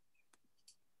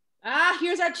 Ah,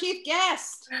 here's our chief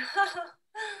guest.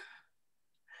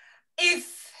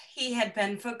 If he had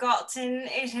been forgotten,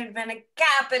 it had been a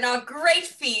gap in our great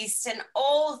feast, and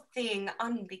all thing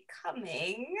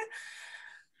unbecoming.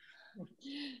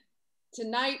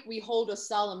 Tonight we hold a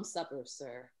solemn supper,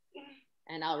 sir,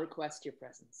 and I'll request your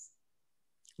presence.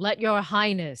 Let your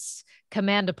highness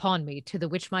command upon me, to the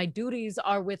which my duties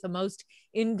are with a most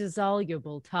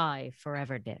indissoluble tie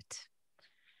forever knit.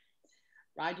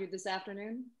 Ride you this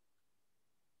afternoon?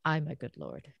 Aye, my good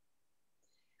lord.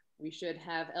 We should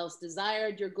have else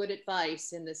desired your good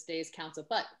advice in this day's council,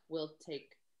 but we'll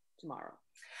take tomorrow.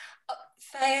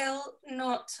 Fail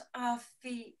not our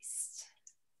feast.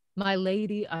 My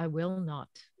lady, I will not.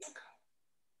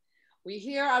 We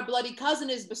hear our bloody cousin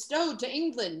is bestowed to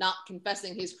England, not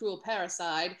confessing his cruel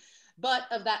parricide, but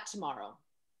of that tomorrow.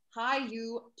 Hie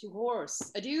you to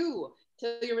horse. Adieu,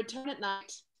 till your return at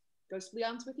night. Goes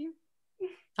Leon's with you?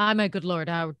 Aye, my good lord,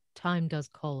 our time does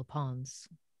call upon's.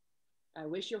 I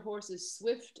wish your horses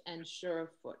swift and sure of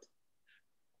foot.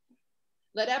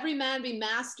 Let every man be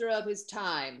master of his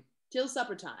time, till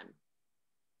supper time.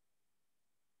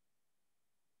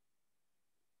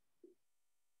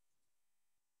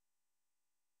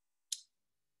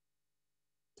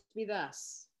 To be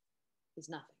thus is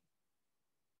nothing,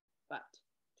 but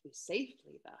to be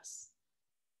safely thus.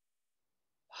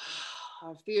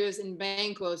 Our fears in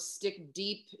Banquo stick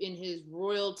deep in his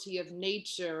royalty of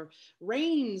nature,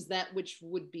 reigns that which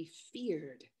would be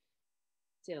feared,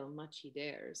 till much he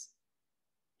dares.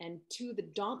 And to the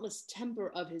dauntless temper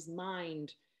of his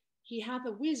mind, he hath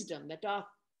a wisdom that doth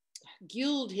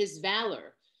gild his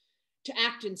valor to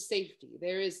act in safety.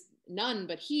 There is none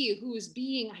but he whose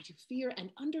being I do fear, and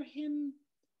under him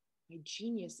my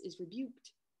genius is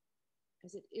rebuked.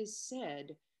 As it is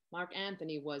said, Mark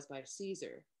Antony was by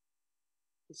Caesar.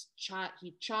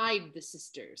 He chid the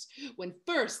sisters. When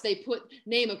first they put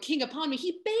name of king upon me,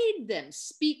 he bade them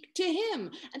speak to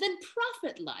him, and then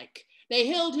prophet-like they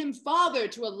held him father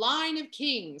to a line of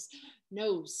kings,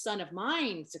 no son of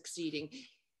mine succeeding.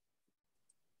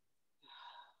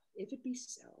 If it be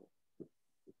so,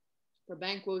 for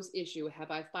Banquo's issue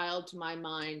have I filed to my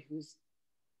mind who's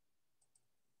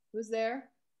there?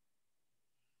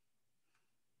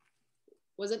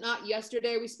 Was it not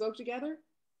yesterday we spoke together?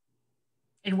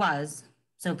 It was,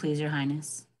 so please your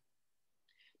highness.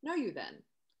 Know you then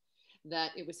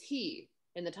that it was he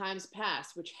in the times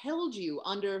past which held you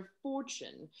under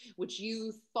fortune, which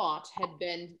you thought had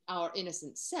been our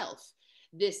innocent self?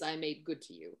 This I made good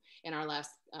to you in our last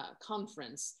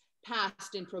conference,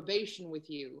 passed in probation with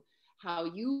you, how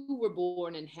you were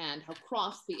born in hand, how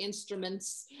crossed the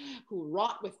instruments, who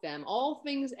wrought with them, all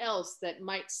things else that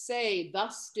might say,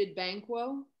 thus did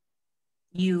Banquo.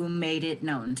 You made it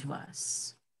known to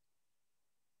us.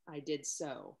 I did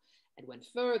so, and went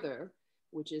further,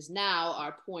 which is now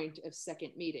our point of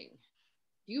second meeting.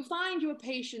 Do you find your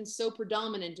patience so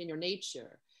predominant in your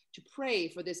nature, to pray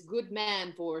for this good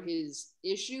man for his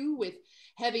issue, with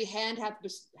heavy hand have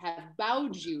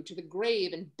bowed you to the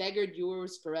grave and beggared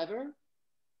yours forever?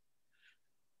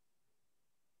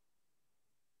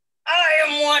 I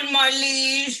am one, my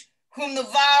liege, whom the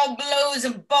vile blows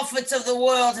and buffets of the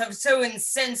world have so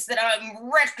incensed that I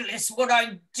am reckless what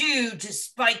I do to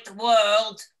spite the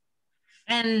world.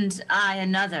 And I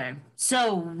another,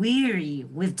 so weary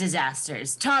with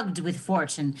disasters, tugged with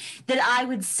fortune, that I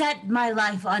would set my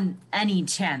life on any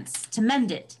chance to mend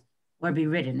it or be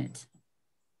rid in it.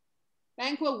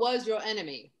 Banquo was your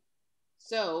enemy,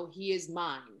 so he is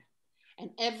mine. And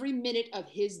every minute of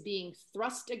his being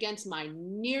thrust against my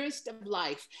nearest of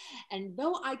life, and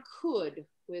though I could,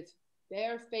 with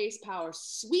bare-faced power,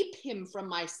 sweep him from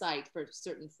my sight for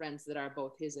certain friends that are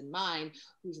both his and mine,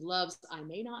 whose loves I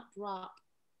may not drop,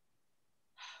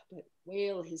 but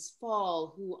wail his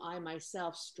fall, who I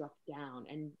myself struck down.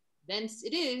 And thence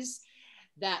it is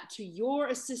that to your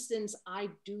assistance I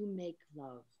do make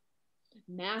love,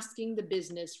 masking the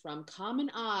business from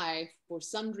common eye for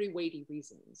sundry weighty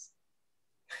reasons.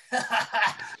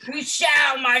 We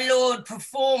shall, my lord,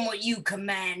 perform what you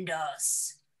command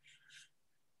us.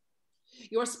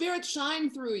 Your spirits shine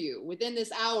through you. Within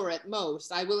this hour at most,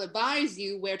 I will advise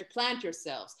you where to plant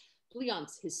yourselves.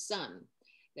 Cleonce, his son,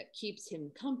 that keeps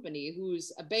him company,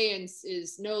 whose abeyance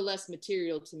is no less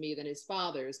material to me than his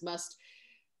father's, must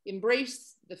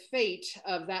embrace the fate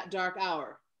of that dark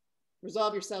hour.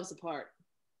 Resolve yourselves apart.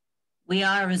 We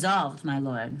are resolved, my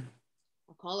lord.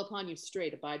 I'll call upon you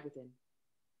straight, abide within.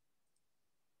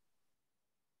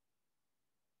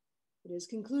 It is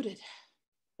concluded.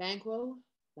 Banquo,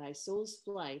 thy soul's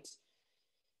flight,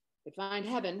 but find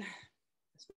heaven,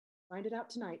 must find it out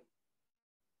tonight.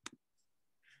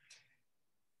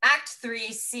 Act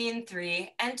 3, Scene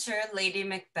 3, enter Lady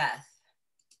Macbeth.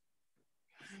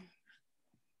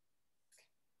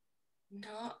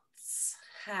 Knots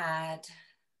had,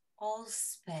 all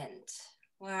spent,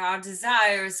 where our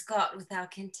desires got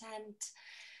without content.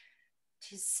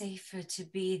 'Tis safer to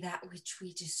be that which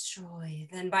we destroy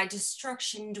than by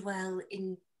destruction dwell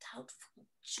in doubtful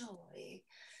joy.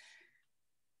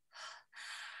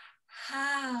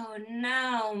 How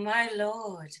now, my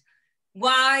lord?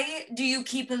 Why do you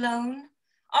keep alone?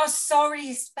 Our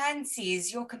sorriest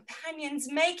fancies your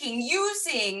companions making,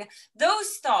 using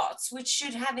those thoughts which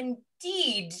should have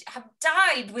indeed have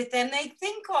died with them they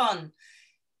think on.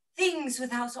 Things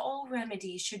without all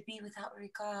remedy should be without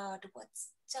regard. What's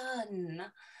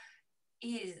done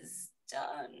is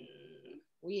done.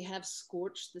 We have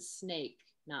scorched the snake,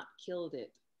 not killed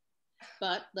it.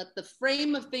 But let the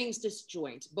frame of things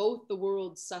disjoint, both the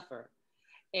worlds suffer.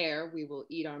 Ere we will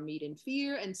eat our meat in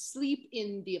fear and sleep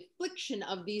in the affliction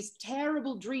of these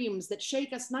terrible dreams that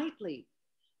shake us nightly.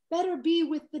 Better be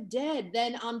with the dead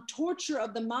than on torture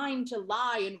of the mind to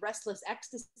lie in restless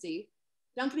ecstasy.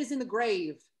 Duncan is in the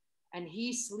grave, and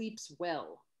he sleeps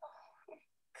well.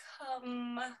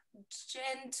 Come,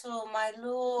 gentle my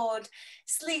lord,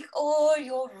 sleek o'er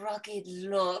your rugged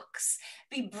looks,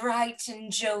 be bright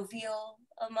and jovial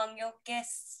among your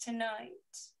guests tonight.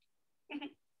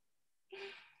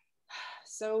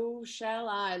 So shall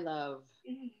I, love.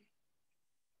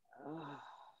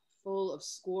 Full of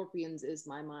scorpions is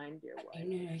my mind, dear wife.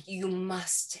 No, you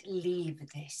must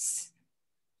leave this.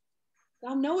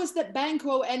 Thou knowest that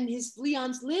Banquo and his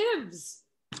Fleance lives.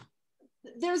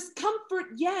 There's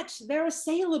comfort yet, they're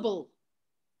assailable.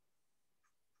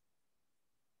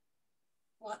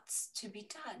 What's to be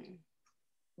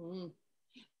done?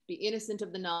 Be innocent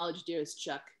of the knowledge, dearest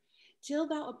Chuck, till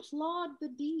thou applaud the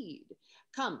deed.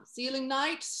 Come, sealing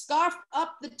night, scarf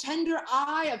up the tender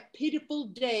eye of pitiful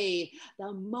day.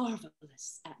 Thou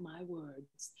marvelous at my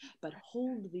words, but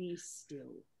hold thee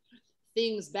still.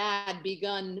 Things bad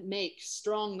begun make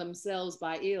strong themselves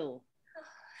by ill.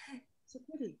 So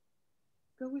pretty.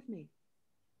 Go with me.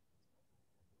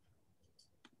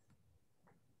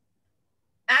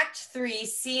 Act 3,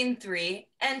 Scene 3,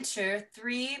 enter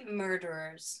 3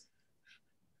 murderers.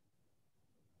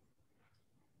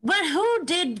 But who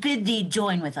did bid thee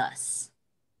join with us?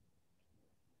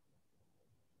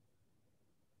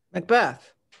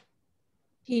 Macbeth.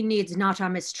 He needs not our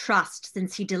mistrust,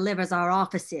 since he delivers our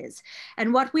offices,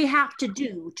 and what we have to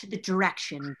do to the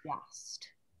direction guessed.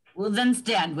 Well, then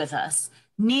stand with us.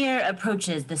 Near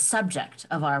approaches the subject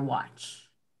of our watch.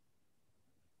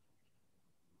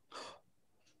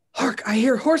 Hark, I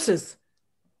hear horses.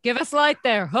 Give us light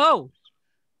there, ho!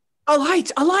 A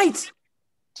light, a light!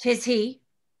 'Tis he.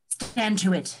 Stand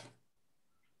to it.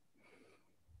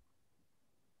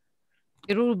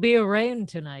 It will be a rain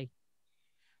tonight.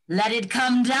 Let it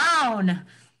come down.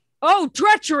 Oh,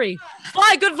 treachery!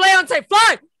 Fly, good fiancé,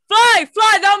 fly! Fly,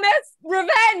 fly, thou mayest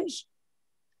revenge!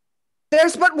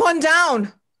 There's but one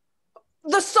down.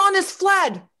 The sun is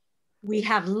fled. We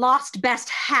have lost best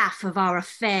half of our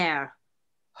affair.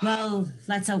 Well,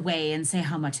 let's away and say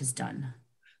how much is done.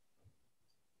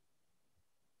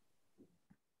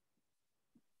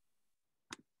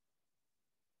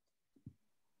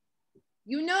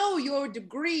 You know your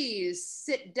degrees.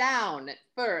 Sit down at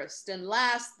first, and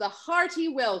last the hearty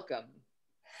welcome.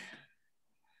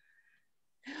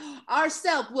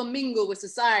 Ourself will mingle with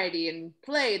society and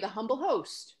play the humble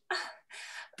host.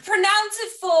 Pronounce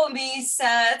it for me,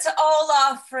 sir, to all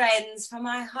our friends, for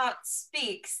my heart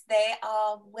speaks, they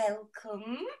are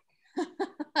welcome.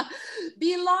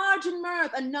 Be large in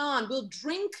mirth, anon, we'll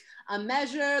drink a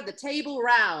measure, the table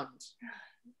round.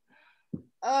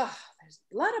 Ugh, there's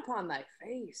blood upon thy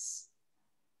face.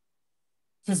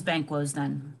 'Tis Banquo's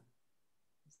then.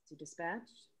 Is he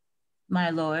dispatched? My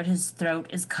lord, his throat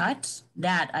is cut.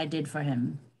 That I did for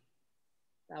him.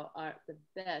 Thou art the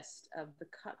best of the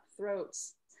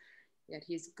cutthroats. Yet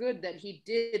he's good that he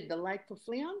did the like for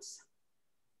Fleance.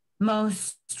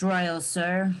 Most royal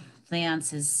sir,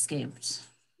 Fleance is escaped.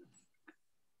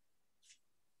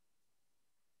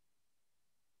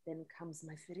 Then comes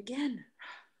my fit again.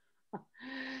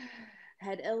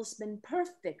 Had else been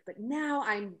perfect, but now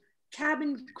I'm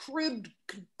cabin cribbed,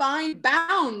 confined,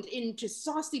 bound into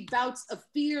saucy bouts of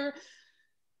fear.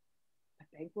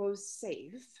 But Banquo's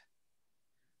safe.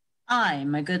 Aye,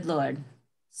 my good lord.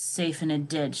 Safe in a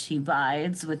ditch he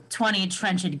bides, with 20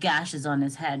 trenched gashes on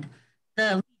his head.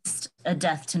 The least a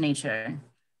death to nature.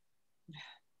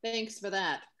 Thanks for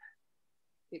that.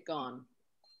 Get gone.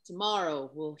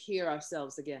 Tomorrow we'll hear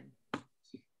ourselves again.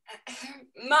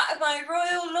 My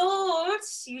royal lord,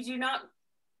 you do not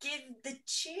give the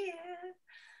cheer.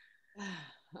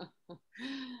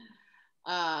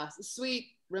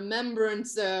 Sweet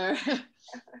remembrancer.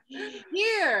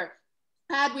 Here,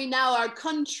 had we now our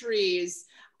country's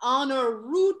honor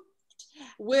root,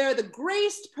 where the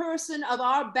graced person of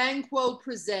our Banquo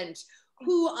present,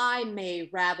 who I may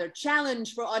rather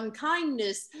challenge for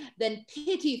unkindness than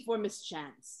pity for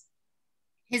mischance.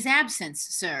 His absence,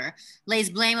 sir, lays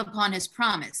blame upon his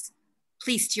promise.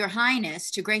 Pleased your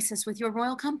highness to grace us with your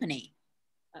royal company.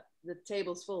 The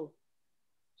table's full.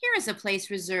 Here is a place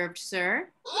reserved,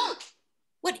 sir.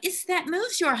 What is that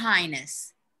moves your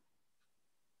highness?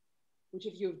 Which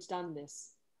of you have done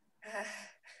this?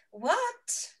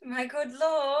 What, my good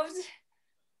lord?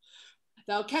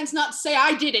 Thou canst not say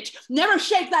I did it. Never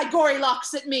shake thy gory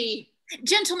locks at me.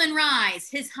 Gentlemen, rise.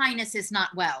 His highness is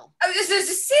not well. Oh,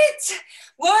 sit,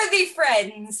 worthy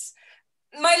friends.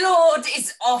 My lord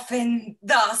is often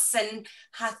thus, and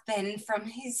hath been from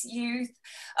his youth.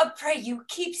 Pray you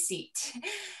keep seat.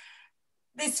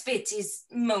 This fit is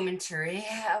momentary.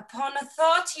 Upon a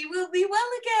thought he will be well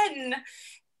again.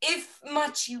 If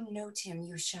much you note him,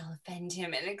 you shall offend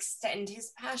him and extend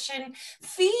his passion.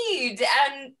 Feed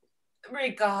and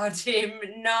regard him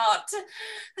not.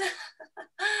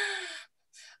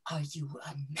 Are you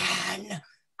a man?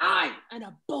 I, and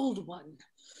a bold one,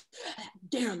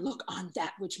 dare look on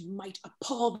that which might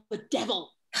appall the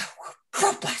devil. Oh,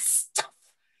 proper stuff.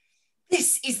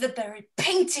 This is the very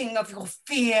painting of your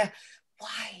fear.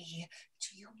 Why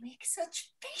do you make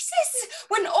such faces?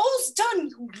 When all's done,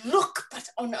 you look but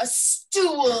on a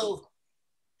stool.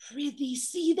 Prithee,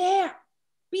 see there.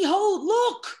 Behold,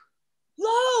 look.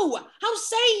 Lo, how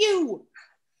say you?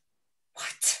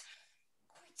 What?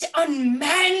 Quite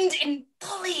unmanned in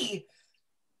bully.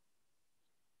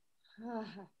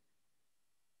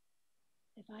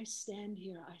 If I stand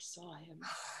here, I saw him.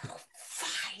 Oh,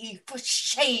 fie, for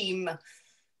shame.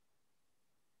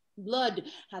 Blood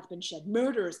hath been shed,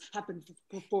 murders have been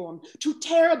performed, too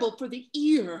terrible for the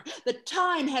ear. The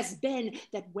time has been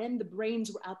that when the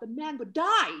brains were out, the man would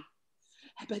die.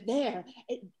 But there,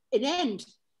 an end.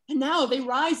 And now they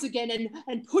rise again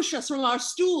and push us from our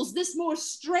stools. This more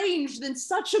strange than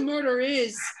such a murder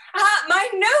is. Ah, my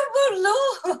noble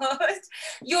lord,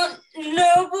 your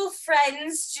noble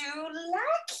friends do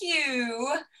lack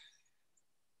you.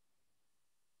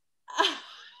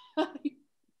 I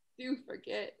do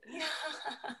forget.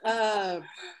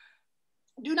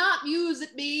 Do not muse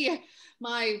at me,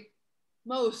 my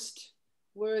most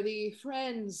worthy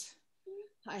friends.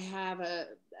 I have a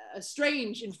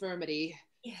strange infirmity.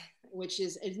 Yeah. Which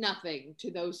is nothing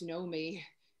to those who know me.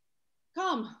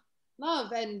 Come,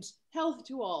 love and health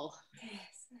to all.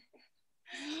 Yes.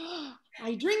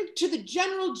 I drink to the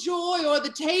general joy o'er the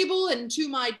table and to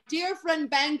my dear friend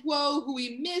Banquo, who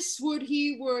we miss would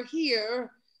he were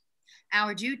here.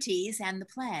 Our duties and the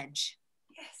pledge.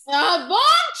 Yes.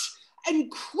 Avaunt and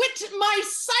quit my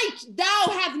sight. Thou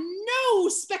have no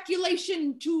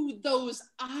speculation to those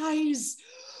eyes.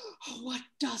 What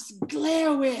dost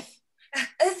glare with?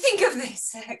 Think of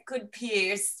this, good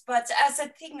peers, but as a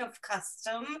thing of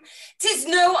custom, 'tis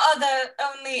no other,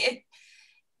 only it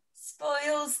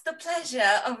spoils the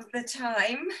pleasure of the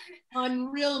time.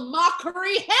 Unreal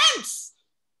mockery, hence!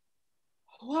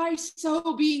 Why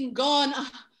so being gone?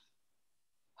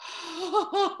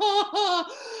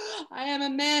 I am a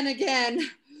man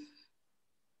again.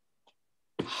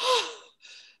 Pray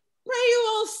you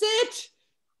all sit.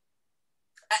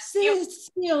 Sit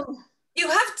still. You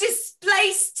have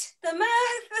displaced the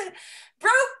mirth,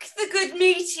 broke the good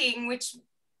meeting, which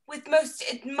with most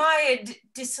admired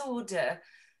disorder.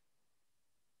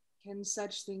 Can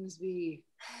such things be?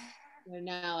 Where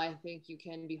now I think you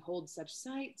can behold such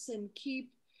sights and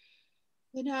keep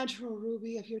the natural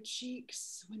ruby of your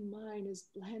cheeks when mine is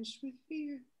blanched with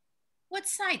fear. What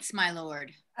sights, my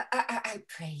lord? I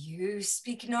pray you,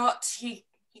 speak not. He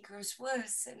grows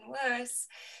worse and worse.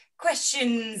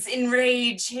 Questions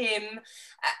enrage him.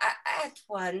 At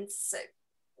once,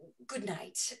 good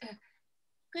night.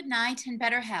 Good night and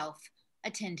better health.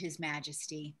 Attend his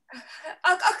majesty.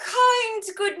 A kind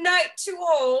good night to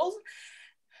all.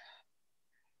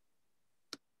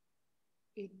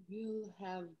 It will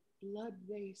have blood,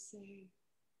 they say.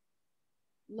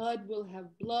 Blood will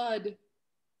have blood.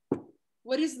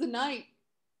 What is the night?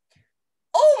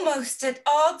 Almost at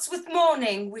odds with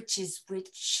morning, which is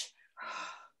which.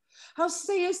 How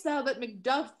sayest thou that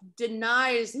MacDuff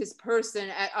denies his person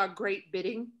at our great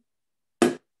bidding?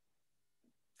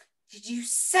 Did you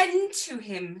send to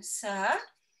him, sir?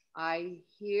 I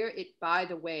hear it by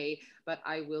the way, but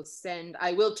I will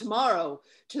tomorrow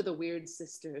to the weird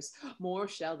sisters. More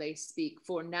shall they speak,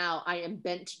 for now I am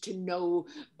bent to know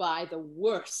by the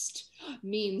worst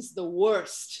means the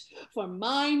worst. For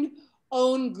mine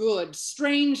own good,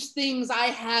 strange things I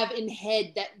have in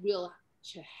head that will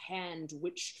to hand,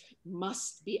 which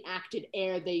must be acted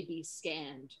ere they be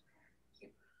scanned. You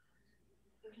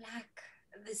lack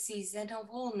the season of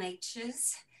all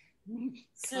natures.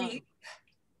 Sleep.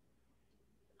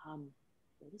 Come,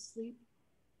 go to sleep.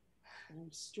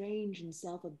 And strange in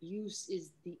self-abuse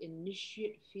is the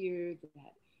initiate fear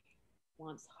that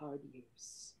wants hard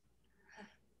use.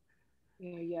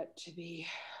 We are yet to be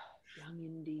young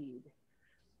indeed.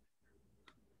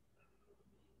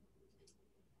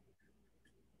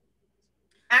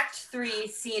 Act 3,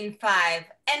 Scene 5.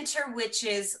 Enter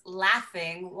witches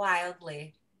laughing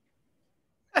wildly.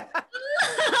 And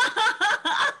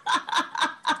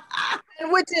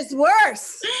which is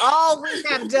worse, all we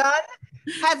have done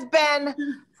has been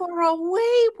for a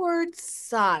wayward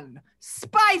son,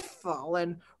 spiteful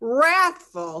and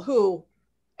wrathful, who,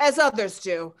 as others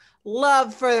do,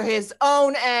 love for his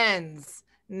own ends,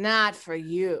 not for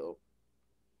you.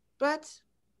 But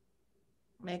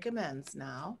make amends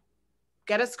now.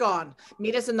 Get us gone.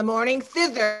 Meet us in the morning.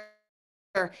 Thither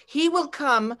he will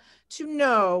come to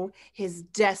know his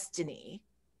destiny.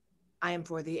 I am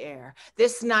for the air.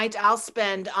 This night I'll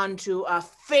spend unto a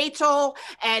fatal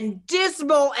and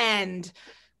dismal end.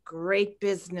 Great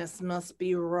business must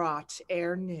be wrought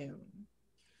ere noon.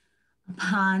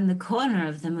 Upon the corner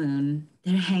of the moon,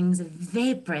 there hangs a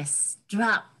vaporous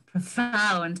drop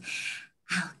profound.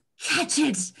 I'll catch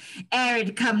it ere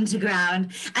it come to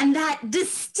ground, and that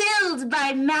distilled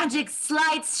by magic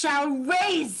sleights shall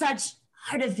raise such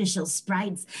artificial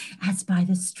sprites as by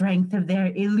the strength of their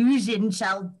illusion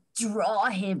shall draw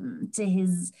him to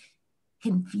his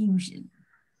confusion.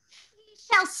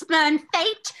 Shall spurn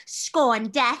fate, scorn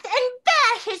death, and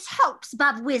bear his hopes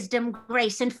above wisdom,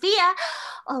 grace, and fear.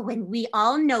 Oh, when we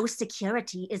all know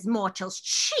security is mortal's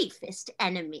chiefest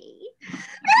enemy.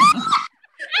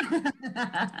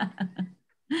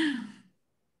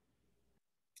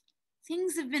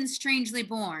 Things have been strangely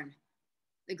born.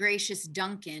 The gracious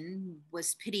Duncan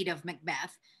was pitied of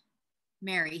Macbeth.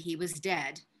 Marry, he was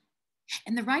dead.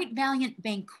 And the right valiant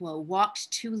Banquo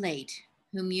walked too late,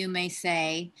 whom you may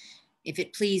say, if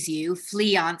it please you,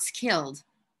 Fleance killed.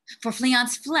 For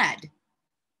Fleance fled.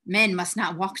 Men must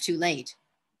not walk too late.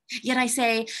 Yet I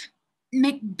say,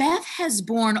 Macbeth has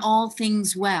borne all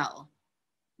things well.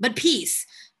 But peace,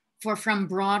 for from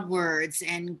broad words,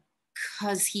 and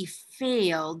 'cause he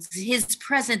failed his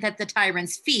present at the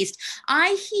tyrant's feast,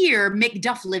 I hear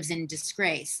MacDuff lives in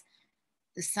disgrace.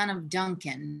 The son of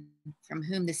Duncan, from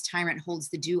whom this tyrant holds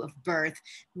the due of birth,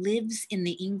 lives in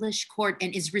the English court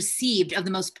and is received of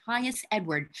the most pious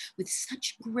Edward with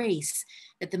such grace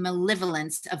that the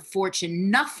malevolence of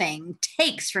fortune nothing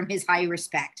takes from his high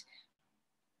respect.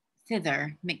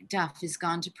 Thither Macduff is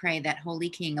gone to pray that holy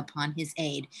king upon his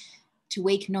aid, to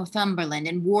wake Northumberland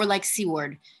and warlike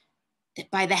Siward, that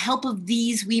by the help of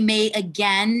these we may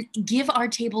again give our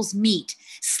tables meat,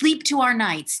 sleep to our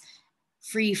nights,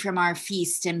 free from our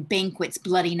feast and banquets'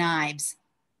 bloody knives,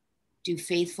 do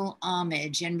faithful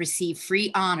homage and receive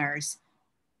free honors,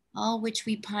 all which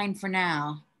we pine for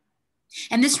now.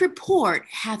 And this report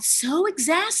hath so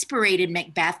exasperated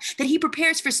Macbeth that he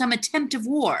prepares for some attempt of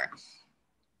war.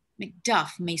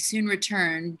 Macduff may soon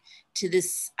return to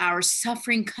this our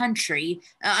suffering country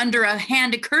under a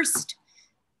hand accursed.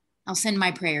 I'll send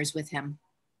my prayers with him.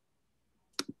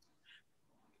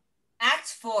 Act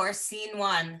 4, Scene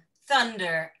 1.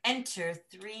 Thunder. Enter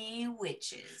 3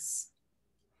 witches.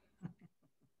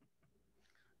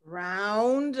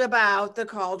 Round about the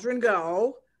cauldron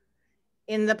go,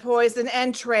 in the poison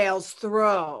entrails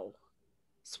throw.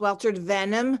 Sweltered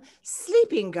venom,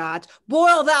 sleeping got,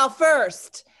 boil thou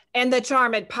first in the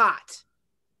charmed pot.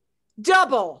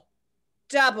 Double,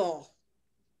 double,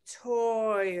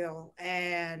 toil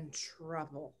and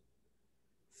trouble.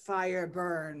 Fire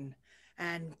burn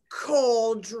and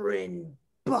cauldron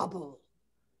bubble.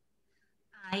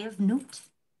 Eye of newt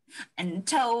and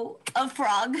toe of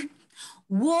frog,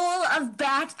 wool of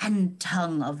bat and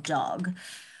tongue of dog,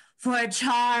 for a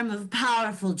charm of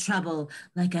powerful trouble,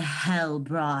 like a hell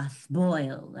broth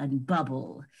boil and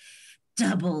bubble.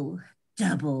 Double,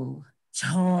 double,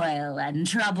 toil and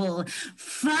trouble,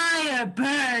 fire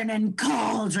burn and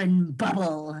cauldron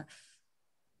bubble.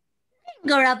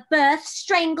 Finger of birth,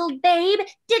 strangled babe,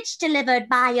 ditch delivered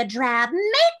by a drab,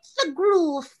 make the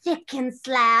gruel thick and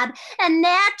slab, and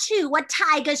thereto a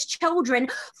tiger's children,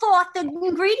 forth the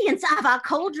ingredients of our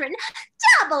cauldron,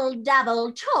 double,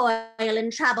 double, toil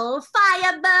and trouble,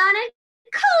 fire burn and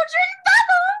cauldron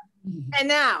bubble. And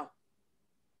now,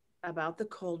 about the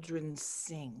cauldron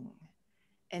sing,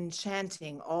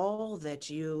 enchanting all that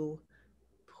you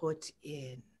put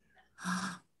in.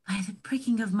 By the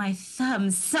pricking of my thumb,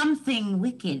 something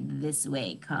wicked this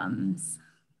way comes.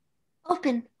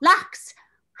 Open, locks,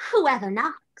 whoever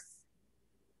knocks.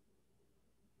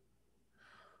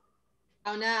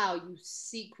 How now, you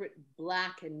secret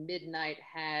black and midnight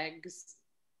hags?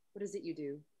 What is it you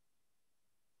do?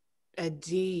 A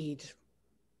deed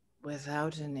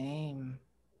without a name.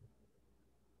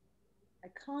 I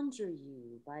conjure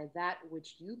you by that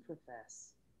which you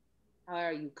profess. How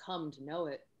are you come to know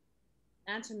it?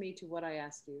 Answer me to what I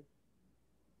ask you.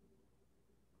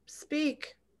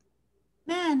 Speak.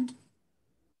 And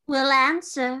Will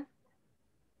answer.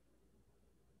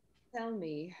 Tell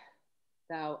me,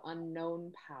 thou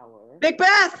unknown power.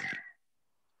 Macbeth!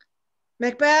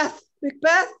 Macbeth!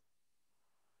 Macbeth!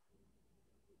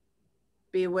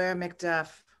 Beware,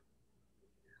 MacDuff.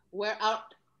 Where'er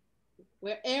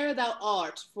thou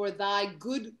art, for thy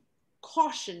good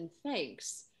caution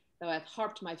thanks. Thou hast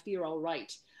harped my fear all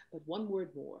right, but one word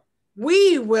more.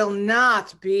 We will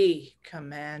not be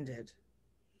commanded.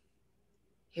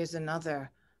 Here's another,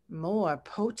 more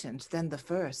potent than the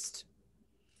first.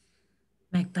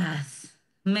 Macbeth,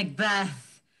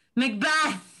 Macbeth,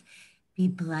 Macbeth, be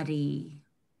bloody,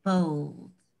 bold,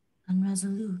 and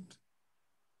resolute.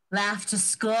 Laugh to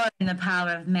scorn the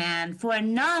power of man, for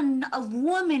none of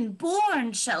woman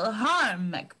born shall harm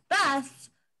Macbeth.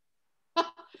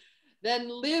 Then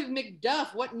live,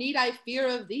 Macduff, what need I fear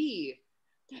of thee?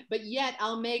 But yet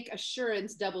I'll make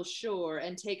assurance double sure,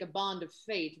 and take a bond of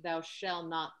fate, thou shalt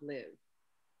not live.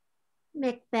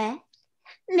 Macbeth,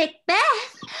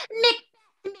 Macbeth,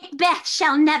 Macbeth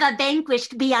shall never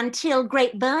vanquished be until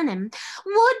great Burnham,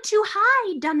 would to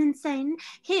high Duncan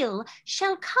hill,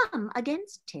 shall come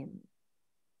against him.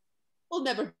 Will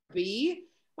never be.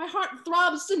 My heart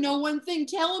throbs to know one thing.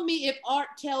 Tell me if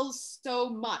art tells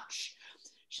so much.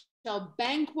 Shall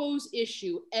Banquo's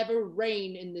issue ever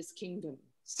reign in this kingdom?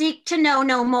 Seek to know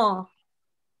no more.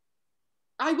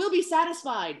 I will be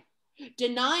satisfied.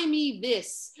 Deny me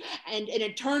this, and an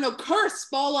eternal curse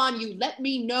fall on you. Let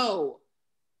me know.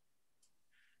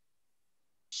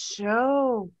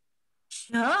 Show.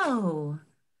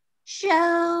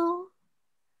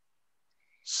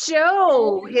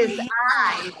 Show his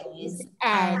eyes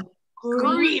and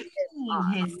grieve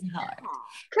his heart.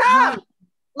 Come,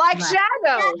 like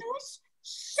shadows.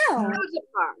 So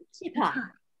Depart.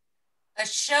 A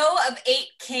show of 8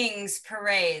 kings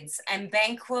parades, and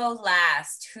Banquo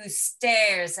last, who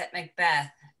stares at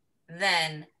Macbeth,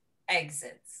 then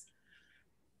exits.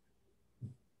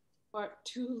 Art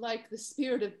too like the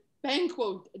spirit of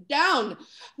Banquo. Down!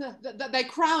 Thy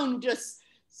crown just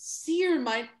sear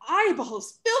mine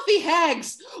eyeballs. Filthy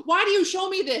hags! Why do you show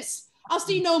me this? I'll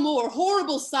see no more.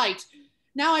 Horrible sight.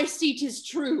 Now I see 'tis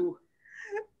true.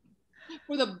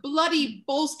 For the bloody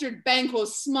bolstered Banquo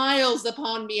smiles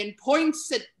upon me and points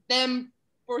at them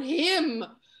for him.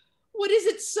 What is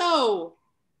it so?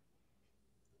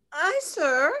 Aye,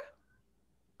 sir.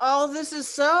 All this is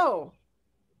so.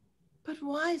 But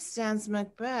why stands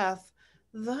Macbeth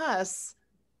thus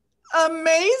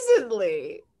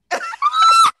amazedly?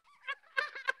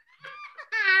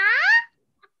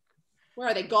 Where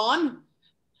are they gone?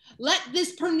 Let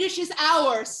this pernicious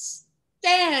hour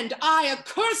stand, I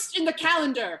accursed in the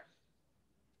calendar.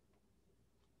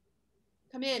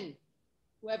 Come in,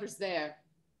 whoever's there.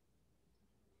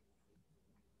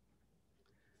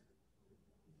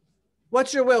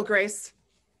 What's your will, Grace?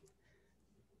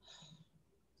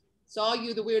 Saw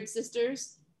you the weird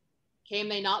sisters? Came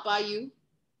they not by you?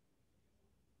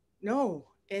 No,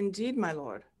 indeed, my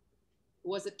lord.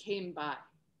 Who was it came by?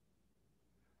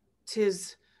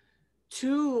 'Tis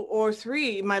 2 or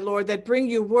 3, my lord, that bring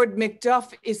you word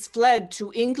Macduff is fled to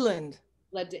England.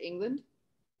 Fled to England?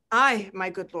 Aye, my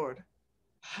good lord.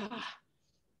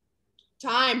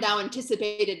 Time thou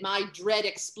anticipated my dread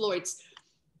exploits.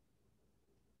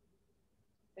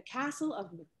 The castle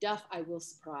of Macduff I will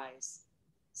surprise.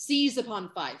 Seize upon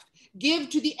Fife, give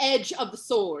to the edge of the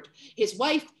sword, his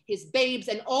wife, his babes,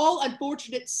 and all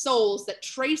unfortunate souls that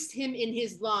traced him in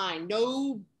his line,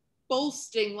 no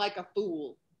boasting like a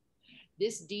fool.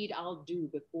 This deed I'll do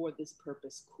before this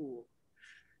purpose cool.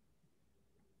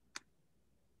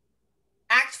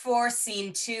 Act 4,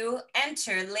 Scene 2,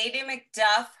 enter Lady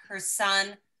Macduff, her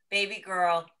son, baby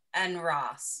girl, and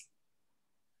Ross.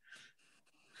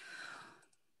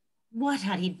 What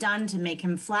had he done to make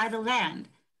him fly the land?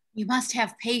 You must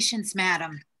have patience,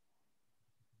 madam.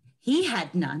 He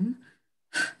had none.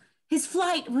 His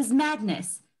flight was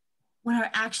madness. When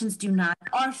our actions do not,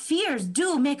 our fears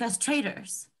do make us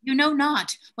traitors. You know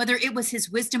not whether it was his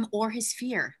wisdom or his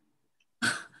fear.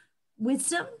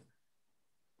 Wisdom?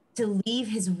 To leave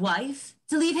his wife?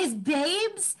 To leave his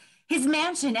babes? His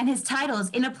mansion and his titles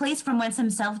in a place from whence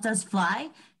himself does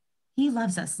fly? He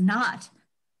loves us not.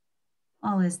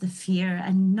 All is the fear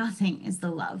and nothing is the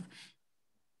love.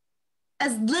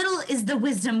 As little is the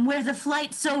wisdom where the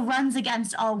flight so runs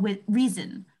against all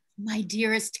reason. My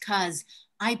dearest coz,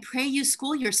 I pray you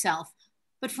school yourself,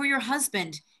 but for your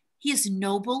husband, he is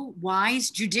noble,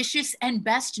 wise, judicious, and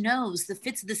best knows the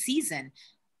fits of the season.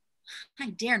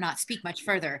 I dare not speak much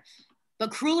further, But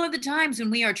cruel are the times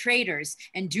when we are traitors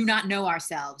and do not know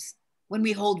ourselves, when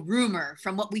we hold rumor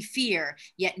from what we fear,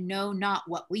 yet know not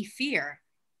what we fear.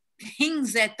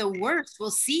 Things at the worst will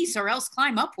cease or else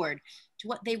climb upward to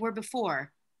what they were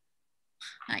before.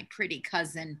 My pretty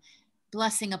cousin,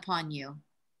 blessing upon you.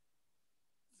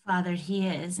 Fathered he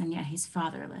is, and yet he's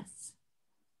fatherless.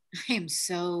 I am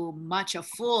so much a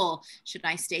fool. Should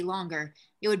I stay longer,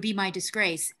 it would be my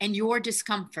disgrace and your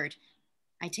discomfort.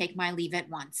 I take my leave at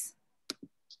once.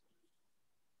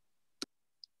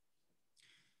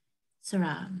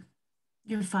 Sirrah,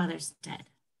 your father's dead.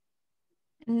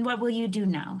 And what will you do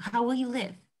now? How will you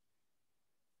live?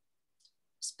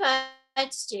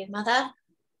 Birds do, mother.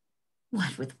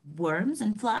 What, with worms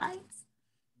and flies?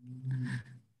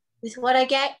 With what I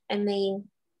get, I mean,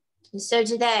 and so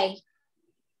do they.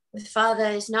 My father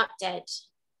is not dead,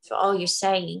 for all you're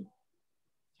saying.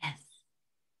 Yes,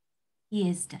 he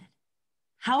is dead.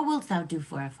 How wilt thou do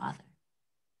for a father?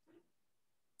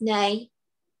 Nay,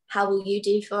 how will you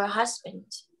do for a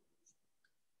husband?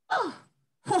 Oh,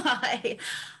 why,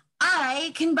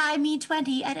 I can buy me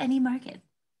 20 at any market.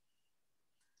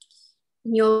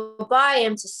 And you'll buy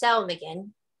him to sell him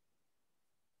again.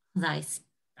 Thou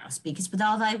speakest with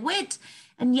all thy wit,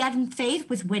 and yet in faith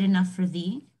with wit enough for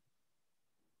thee.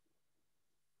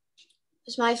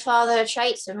 Was my father a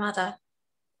traitor, mother?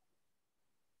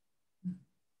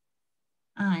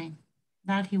 Aye,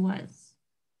 that he was.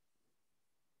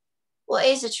 What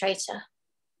is a traitor?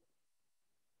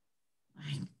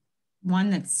 One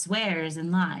that swears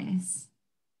and lies.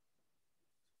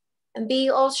 And be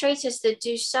all traitors that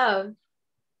do so?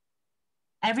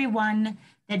 Everyone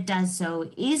that does so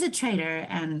is a traitor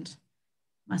and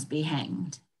must be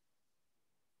hanged.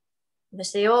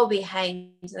 Must they all be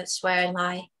hanged that swear and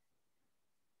lie?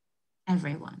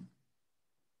 Everyone.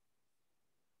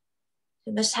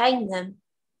 Who must hang them?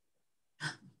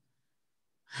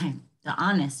 The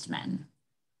honest men.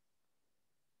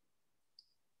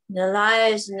 The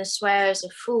liars and the swearers are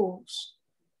fools.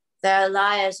 There are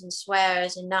liars and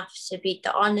swearers enough to beat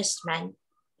the honest men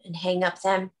and hang up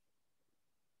them.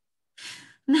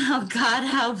 Now God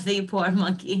help thee, poor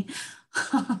monkey.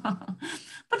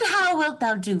 But how wilt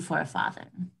thou do for a father?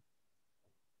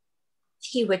 If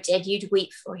he were dead, you'd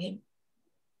weep for him.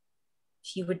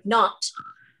 If you would not,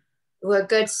 it were a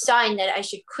good sign that I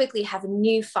should quickly have a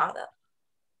new father.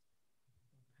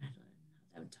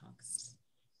 Thou talkst.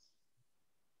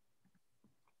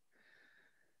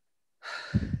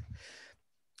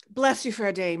 Bless you,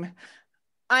 fair dame.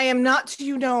 I am not to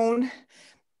you known.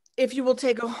 If you will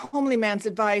take a homely man's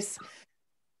advice,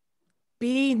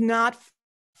 be not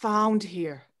found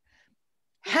here.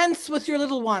 Hence with your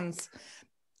little ones.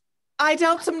 I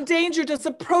doubt some danger does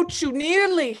approach you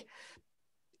nearly.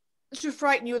 To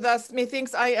frighten you thus,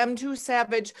 methinks I am too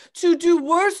savage. To do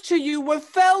worse to you with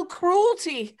fell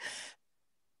cruelty.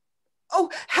 Oh,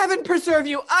 heaven preserve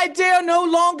you. I dare no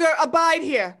longer abide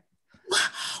here.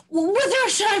 Whither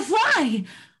should I fly?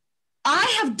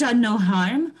 I have done no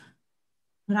harm.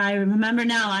 But I remember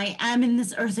now I am in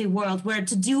this earthly world where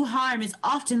to do harm is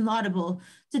often laudable,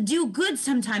 to do good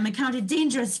sometime accounted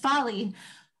dangerous folly.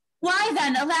 Why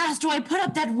then, alas, do I put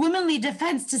up that womanly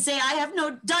defense to say I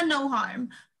have done no harm?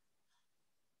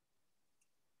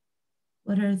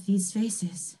 What are these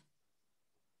faces?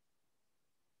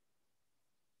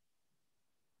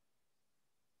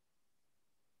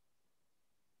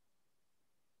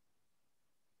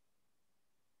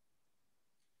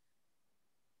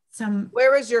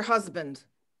 Where is your husband?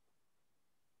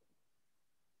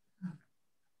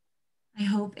 I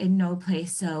hope in no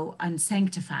place so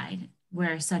unsanctified,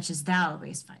 where such as thou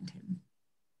mayst find him.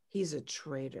 He's a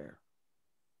traitor.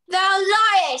 Thou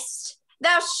liest,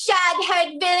 thou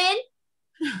shag-haired villain!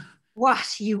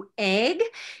 What, you egg?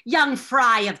 Young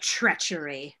fry of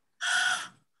treachery.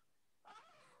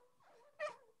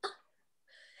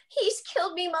 He's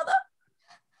killed me, mother.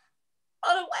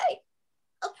 Run away,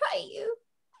 I'll pray you.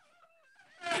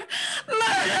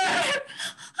 Murder!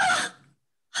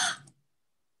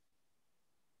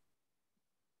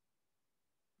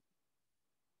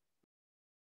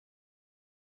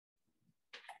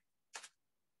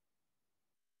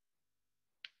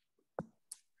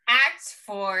 Act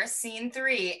 4, Scene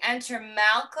 3. Enter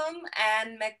Malcolm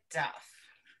and MacDuff.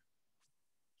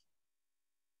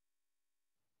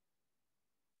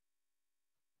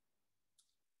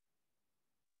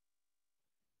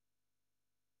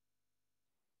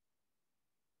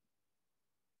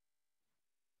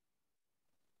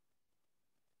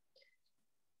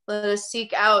 Let us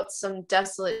seek out some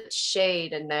desolate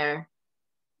shade in there,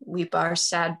 weep our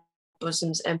sad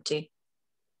bosoms empty.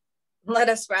 Let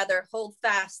us rather hold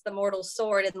fast the mortal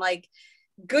sword and like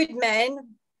good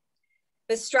men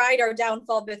bestride our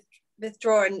downfall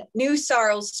withdrawn, new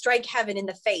sorrows strike heaven in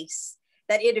the face,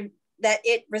 that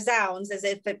it resounds as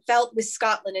if it felt with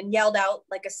Scotland and yelled out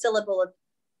like a syllable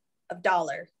of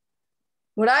dollar.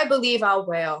 What I believe I'll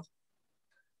wail,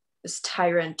 this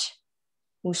tyrant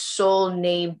whose sole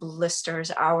name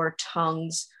blisters our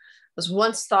tongues was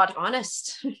once thought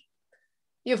honest.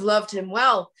 You've loved him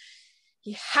well.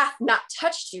 He hath not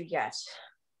touched you yet.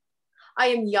 I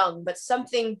am young, but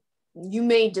something you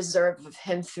may deserve of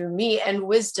him through me and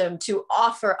wisdom to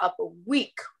offer up a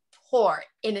weak, poor,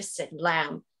 innocent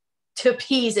lamb to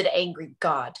appease an angry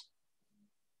God.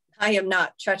 I am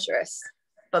not treacherous.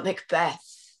 But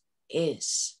Macbeth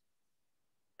is.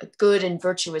 A good and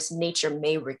virtuous nature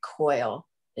may recoil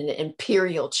in an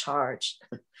imperial charge,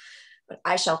 but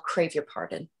I shall crave your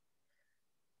pardon.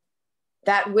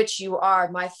 That which you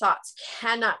are, my thoughts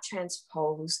cannot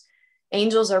transpose.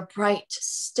 Angels are bright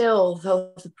still,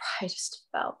 though the brightest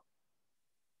fell.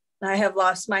 I have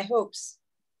lost my hopes.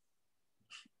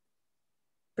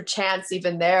 Perchance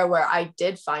even there where I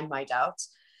did find my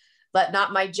doubts. Let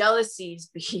not my jealousies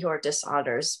be your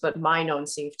dishonors, but mine own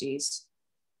safeties.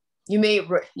 You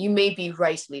may be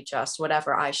rightly just,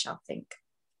 whatever I shall think.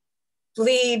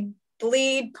 Bleed,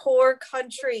 bleed, poor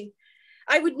country.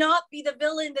 I would not be the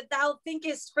villain that thou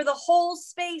thinkest for the whole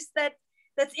space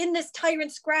that's in this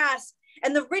tyrant's grasp,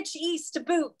 and the rich east to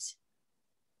boot.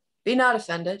 Be not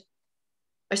offended.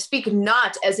 I speak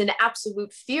not as an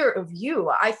absolute fear of you.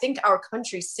 I think our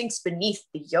country sinks beneath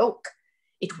the yoke.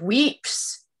 It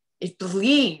weeps, it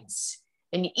bleeds,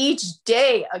 and each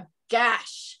day a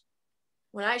gash.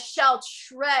 When I shall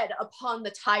tread upon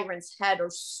the tyrant's head or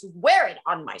swear it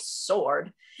on my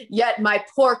sword, yet my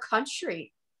poor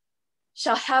country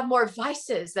shall have more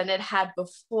vices than it had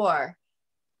before.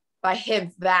 By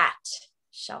him that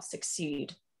shall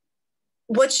succeed.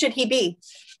 What should he be?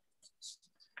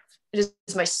 It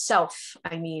is myself,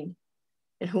 I mean,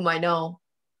 in whom I know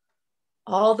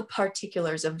all the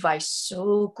particulars of vice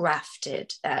so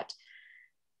grafted that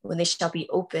when they shall be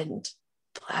opened,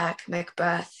 black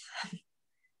Macbeth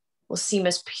will seem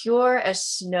as pure as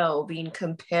snow being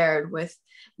compared with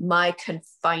my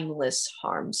confineless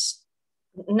harms.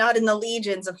 Not in the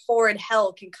legions of horrid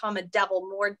hell can come a devil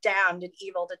more damned and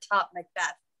evil to top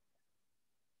Macbeth.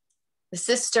 The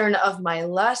cistern of my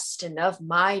lust and of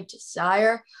my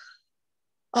desire,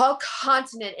 all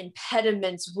continent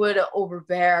impediments would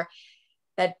overbear,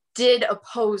 that did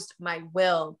oppose my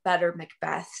will better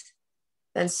Macbeth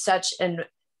than such an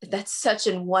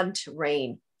one to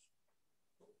reign.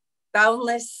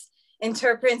 Boundless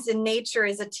interference in nature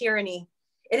is a tyranny.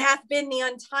 It hath been the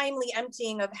untimely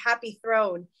emptying of happy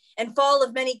throne and fall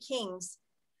of many kings.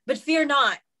 But fear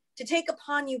not to take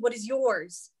upon you what is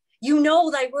yours. You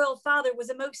know thy royal father was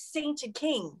a most sainted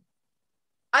king.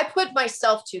 I put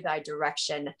myself to thy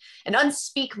direction and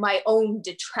unspeak my own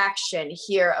detraction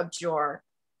here abjure.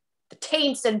 The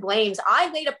taints and blames I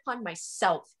laid upon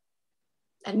myself.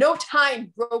 And no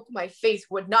time broke my faith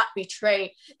would not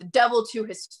betray the devil to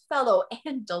his fellow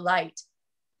and delight.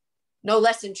 No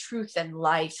less in truth than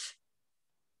life.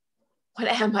 What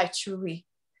am I truly?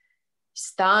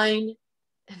 Is thine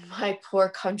and my poor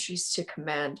country's to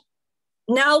command.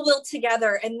 Now will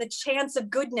together and the chance of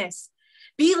goodness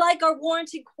be like our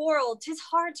warranted quarrel. 'Tis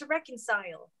hard to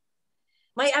reconcile.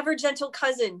 My ever gentle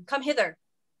cousin, come hither.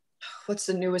 What's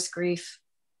the newest grief?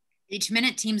 Each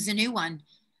minute teems a new one.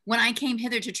 When I came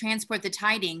hither to transport the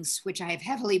tidings, which I have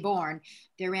heavily borne,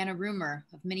 there ran a rumor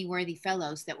of many worthy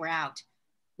fellows that were out,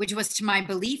 which was to my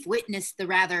belief witnessed the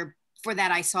rather, for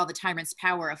that I saw the tyrant's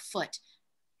power afoot.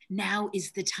 Now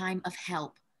is the time of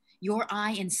help. Your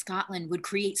eye in Scotland would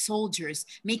create soldiers,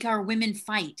 make our women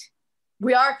fight.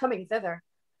 We are coming thither.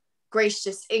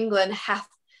 Gracious England hath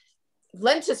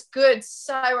lent us good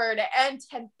Siward and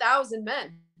 10,000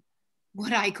 men.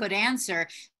 What I could answer,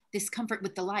 this comfort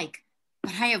with the like,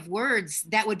 but I have words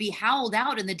that would be howled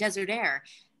out in the desert air,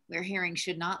 where hearing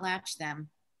should not latch them.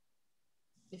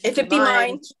 If it be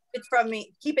mine, keep it from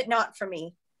me. Keep it not from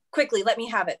me. Quickly, let me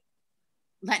have it.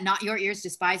 Let not your ears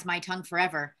despise my tongue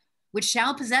forever, which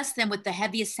shall possess them with the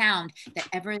heaviest sound that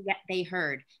ever yet they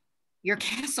heard. Your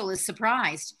castle is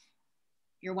surprised,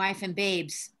 your wife and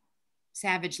babes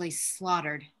savagely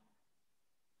slaughtered.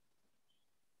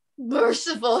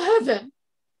 Merciful heaven!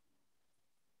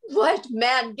 What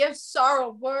man gives sorrow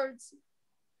words?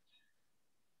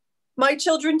 My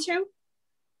children too?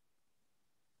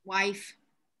 Wife,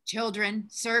 children,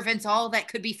 servants, all that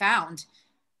could be found.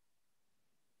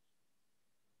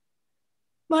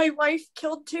 My wife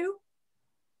killed too?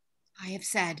 I have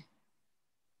said.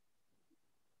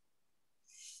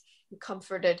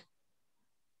 Comforted.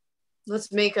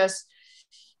 Let's make us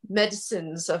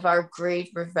medicines of our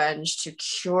great revenge to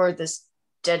cure this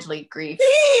deadly grief.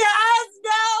 He has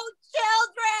no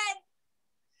children!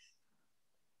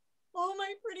 Oh,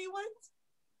 my pretty ones.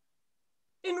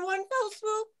 In one fell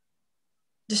swoop.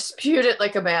 Dispute it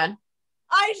like a man.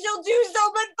 I shall do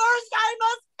so, but first I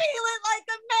must feel it like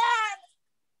a man.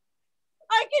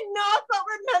 I cannot but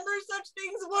remember such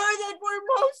things that were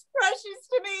most precious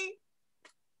to me.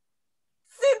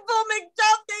 Sinful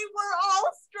MacDuff, they were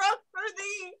all struck for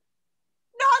thee.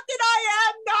 Not that I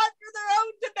am not for their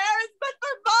own demerits, but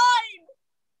for mine.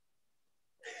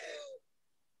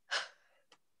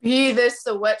 Be this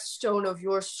the whetstone of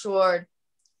your sword.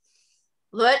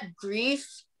 Let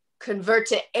grief convert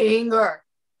to anger.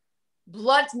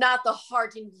 Blunt not the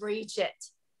heart, enrage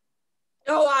it.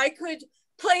 Oh, I could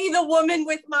play the woman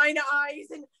with mine eyes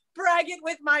and brag it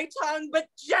with my tongue, but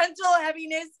gentle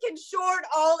heaviness can short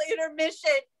all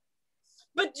intermission.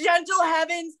 But gentle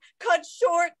heavens, cut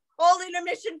short all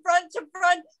intermission front to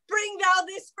front. Bring thou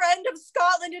this friend of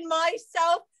Scotland and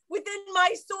myself within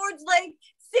my sword's length.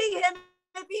 See him,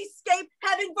 if he escape,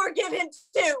 heaven forgive him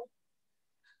too.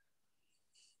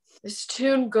 This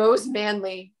tune goes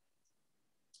manly.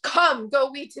 Come,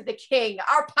 go we to the king.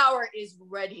 Our power is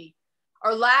ready.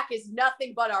 Our lack is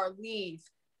nothing but our leave.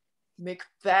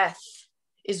 Macbeth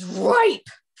is ripe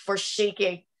for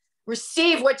shaking.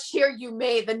 Receive what cheer you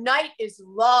may. The night is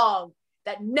long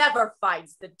that never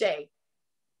finds the day.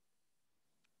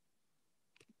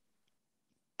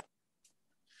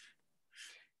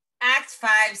 Act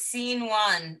 5, Scene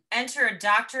 1. Enter a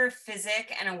doctor of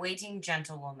physic and a waiting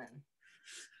gentlewoman.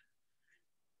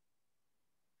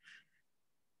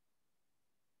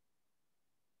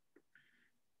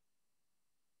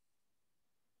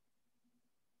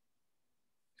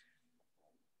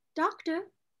 Doctor,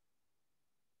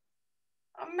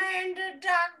 Amanda,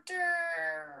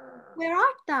 doctor. where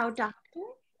art thou, doctor?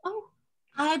 Oh,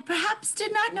 I perhaps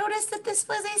did not notice that this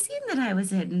was a scene that I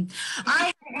was in.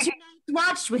 I have 2 nights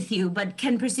watched with you, but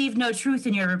can perceive no truth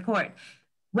in your report.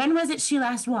 When was it she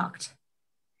last walked?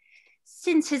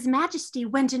 since his majesty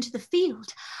went into the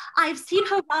field, I have seen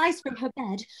her rise from her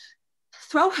bed,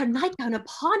 throw her nightgown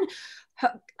upon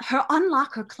her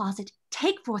unlock her closet,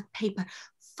 take forth paper,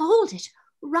 fold it,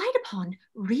 write upon,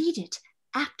 read it,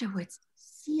 afterwards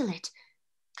seal it,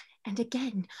 and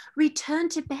again return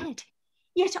to bed.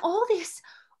 Yet all this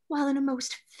while in a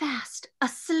most fast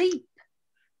asleep.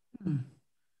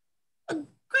 A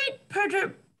great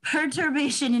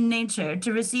perturbation in nature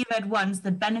to receive at once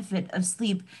the benefit of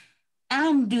sleep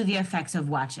and do the effects of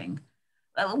watching.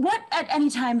 What at any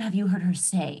time have you heard her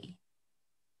say?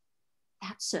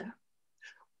 That, sir,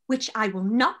 which I will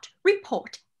not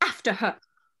report after her.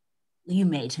 You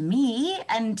may to me,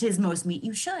 and 'tis most meet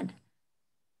you should.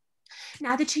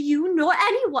 Neither to you nor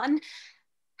anyone,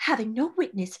 having no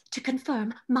witness to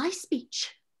confirm my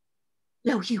speech.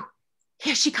 Lo you,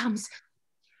 here she comes.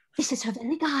 This is her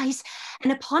very guise,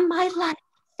 and upon my life,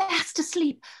 fast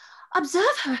asleep.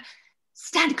 Observe her,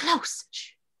 stand close.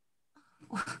 Shh.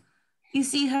 You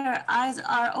see her eyes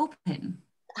are open.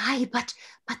 Aye, but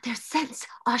their sense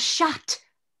are shut.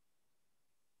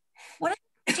 What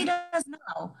if she does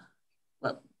now?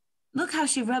 Well, look how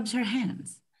she rubs her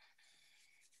hands.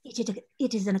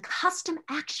 It is an accustomed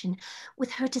action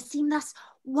with her to seem thus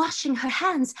washing her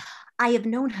hands. I have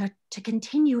known her to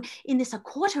continue in this a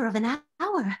quarter of an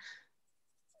hour.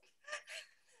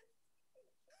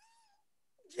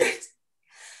 Yes.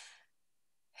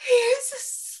 Here's a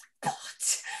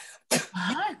spot.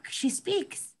 Hark, she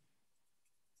speaks.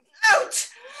 Out!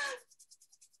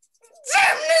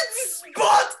 Damned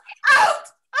spot! Out!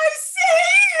 I say!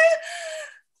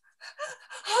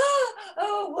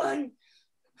 Oh, 1,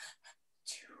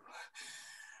 2.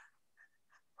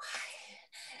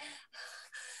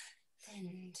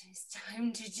 Then 'tis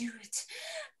time to do it.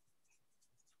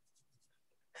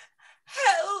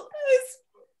 Hell is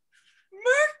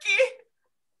murky.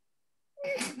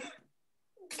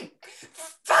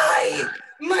 Fie,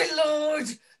 my lord!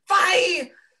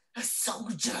 Fie! A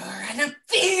soldier and a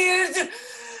beard!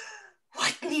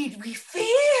 What need we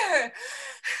fear?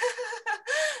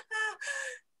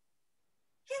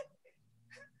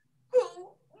 Who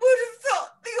would have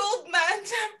thought the old man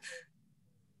had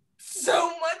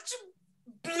so much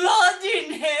blood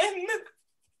in him?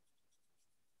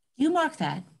 You mark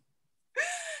that. The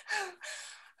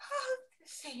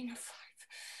Thane of Fife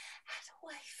had a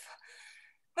wife.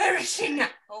 Where is she now?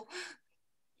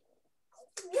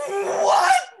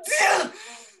 What?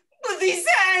 Will these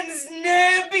hands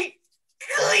ne'er be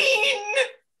clean?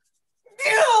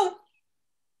 No!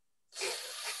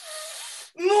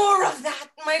 More of that,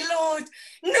 my lord.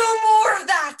 No more of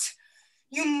that.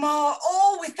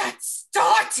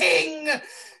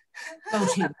 Go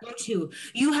to.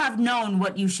 You have known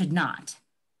what you should not.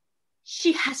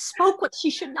 She has spoke what she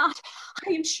should not.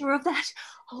 I am sure of that.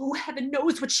 Oh, heaven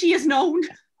knows what she has known.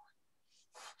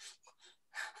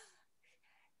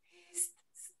 Is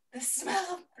the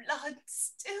smell of blood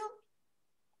still?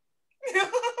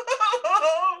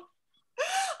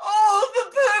 All the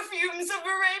perfumes of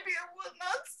Arabia will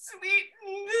not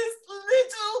sweeten this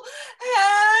little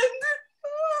hand.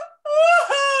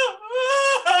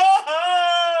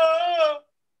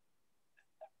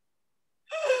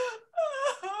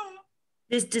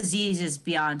 This disease is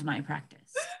beyond my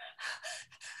practice.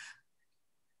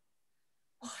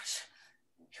 Wash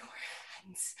your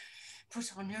hands.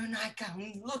 Put on your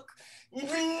nightgown. Look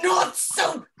not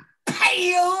so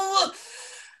pale.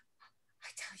 I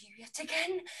tell you yet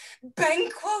again,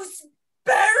 Banquo's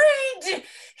buried.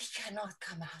 He cannot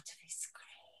come out of his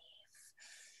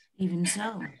grave. Even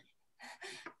so.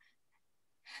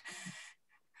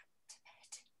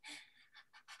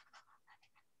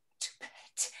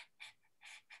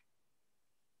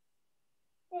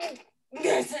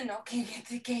 There's a knocking at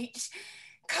the gate.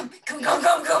 Come.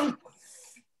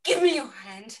 Give me your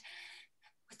hand.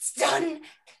 What's done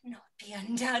cannot be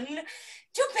undone.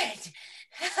 To bed.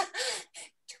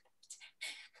 To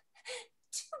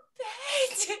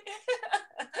bed.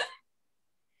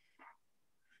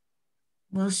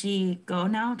 Will she go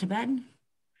now to bed?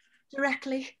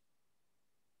 Directly.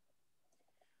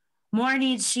 More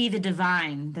needs she the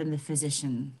divine than the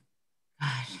physician.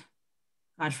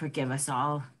 God forgive us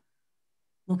all.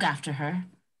 Look after her.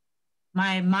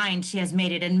 My mind she has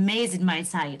made it and mazed my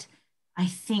sight. I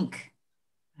think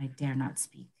I dare not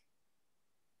speak.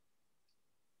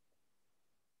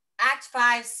 Act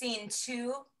 5, Scene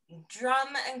 2, Drum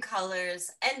and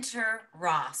Colors. Enter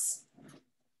Ross.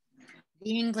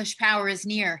 The English power is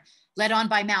near, led on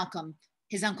by Malcolm,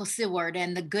 his uncle Siward,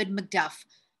 and the good MacDuff.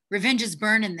 Revenge is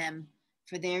burn in them,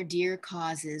 for their dear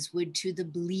causes would to the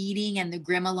bleeding and the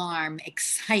grim alarm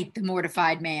excite the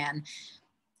mortified man.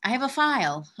 I have a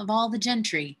file of all the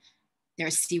gentry.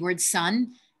 There's Seward's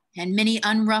son, and many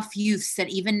unrough youths that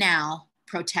even now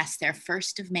protest their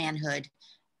first of manhood.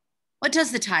 What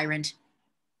does the tyrant?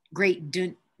 Great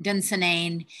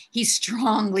Duncan, he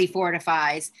strongly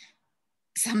fortifies.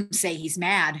 Some say he's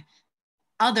mad.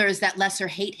 Others that lesser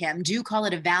hate him do call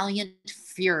it a valiant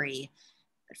fury.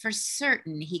 But for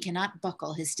certain he cannot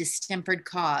buckle his distempered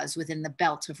cause within the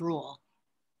belt of rule.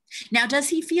 Now does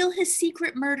he feel his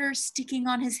secret murder sticking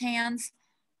on his hands?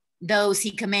 Those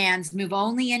he commands move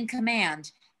only in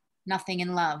command, nothing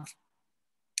in love.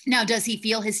 Now does he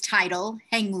feel his title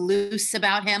hang loose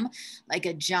about him like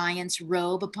a giant's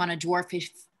robe upon a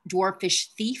dwarfish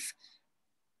thief?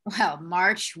 Well,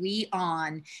 march we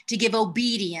on to give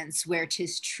obedience where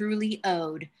 'tis truly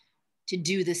owed, to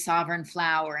do the sovereign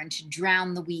flower and to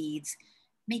drown the weeds.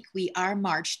 Make we our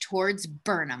march towards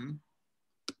Burnham.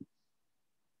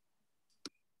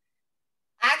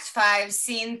 Act 5,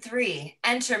 Scene 3.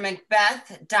 Enter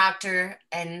Macbeth, Doctor,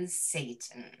 and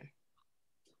Seyton.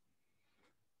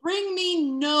 Bring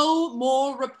me no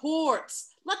more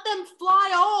reports. Let them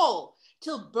fly all,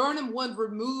 till Burnham one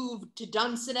removed to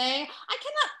Dunsinane. I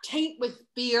cannot taint with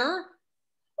fear.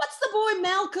 What's the boy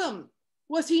Malcolm?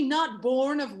 Was he not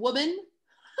born of woman?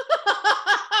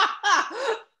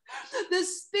 The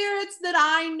spirits that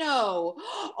I know,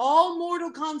 all mortal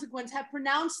consequence, have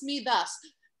pronounced me thus.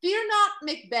 Fear not,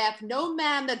 Macbeth, no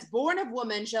man that's born of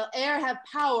woman shall e'er have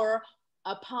power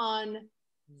upon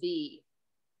thee.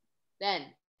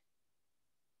 Then,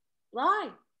 lie,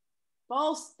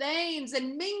 false thanes,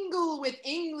 and mingle with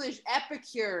English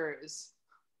epicures.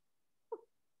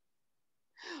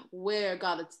 Where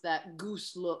got it that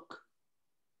goose look?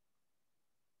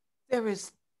 There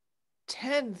is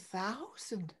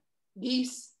 10,000.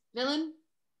 Geese, villain?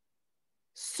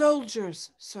 Soldiers,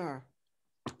 sir.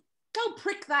 Go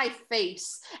prick thy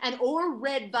face, and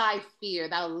o'er-red thy fear,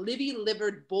 thou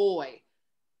livy-livered boy.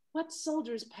 What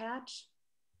soldiers, Patch?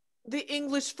 The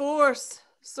English force,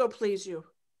 so please you.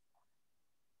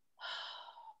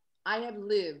 I have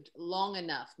lived long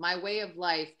enough. My way of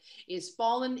life is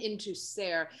fallen into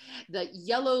the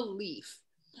yellow leaf,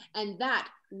 and that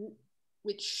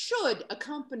which should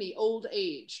accompany old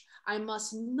age, I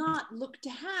must not look to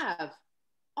have.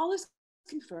 All is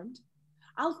confirmed.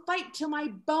 I'll fight till my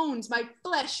bones, my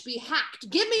flesh be hacked.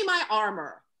 Give me my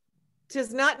armor.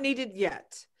 'Tis not needed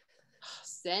yet.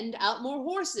 Send out more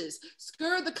horses,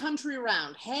 scour the country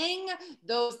round, hang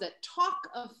those that talk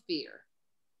of fear.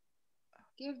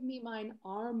 Give me mine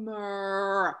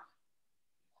armor.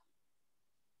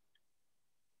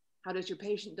 How does your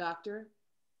patient, doctor?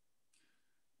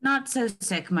 Not so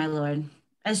sick, my lord,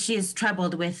 as she is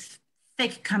troubled with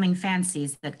thick coming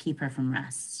fancies that keep her from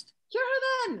rest. Cure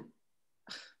her then.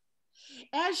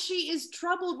 As she is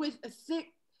troubled with a thick,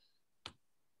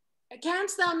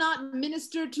 canst thou not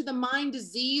minister to the mind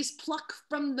disease, pluck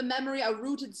from the memory a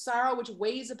rooted sorrow which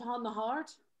weighs upon the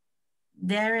heart?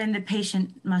 Therein the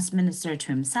patient must minister to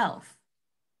himself.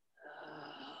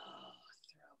 Oh,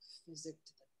 throw physic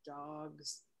to the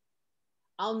dogs.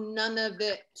 I'll none of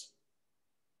it.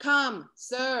 Come,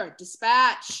 sir,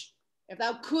 dispatch. If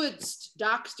thou couldst,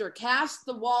 doctor, cast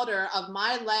the water of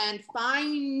my land,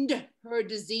 find her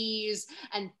disease,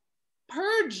 and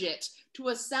purge it to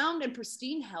a sound and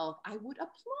pristine health, I would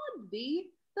applaud thee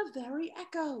the very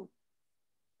echo.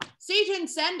 Seyton,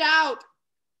 send out.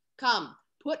 Come,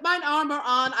 put mine armor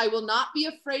on. I will not be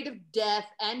afraid of death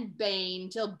and bane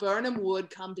till Burnham Wood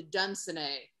come to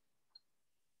Dunsinane.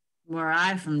 Were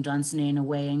I from Dunsinane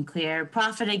away and clear,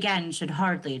 profit again should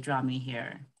hardly draw me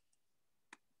here.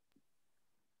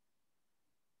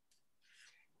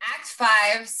 Act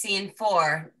 5, Scene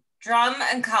 4. Drum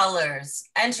and colors.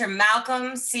 Enter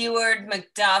Malcolm, Siward,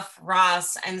 MacDuff,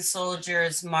 Ross, and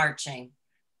soldiers marching.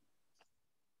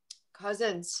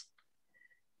 Cousins,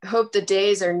 I hope the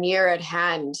days are near at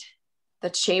hand.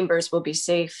 The chambers will be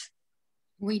safe.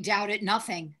 We doubt it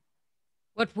nothing.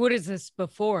 What wood is this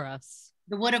before us?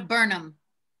 The wood of Burnham.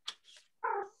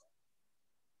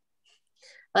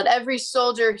 Let every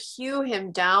soldier hew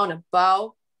him down a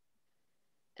bow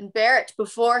and bear it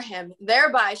before him.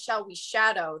 Thereby shall we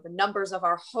shadow the numbers of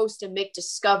our host and make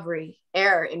discovery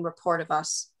ere in report of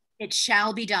us. It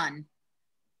shall be done.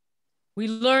 We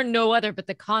learn no other but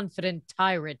the confident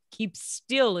tyrant keeps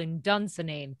still in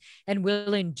Dunsinane and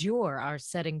will endure our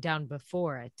setting down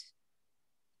before it.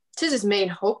 'Tis his main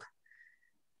hope,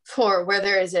 for where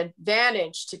there is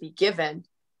advantage to be given,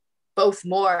 both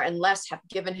more and less have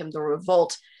given him the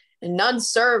revolt, and none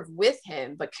serve with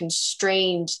him but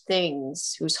constrained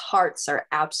things whose hearts are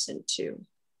absent too.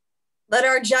 Let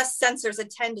our just censors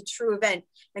attend a true event,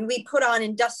 and we put on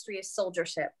industrious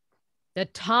soldiership. The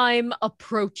time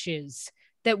approaches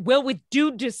that will with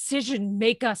due decision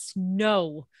make us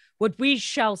know what we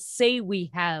shall say we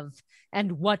have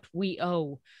and what we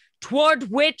owe,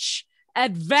 toward which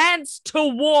advance to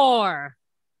war.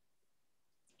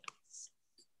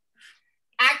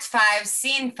 Act 5,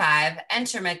 Scene 5.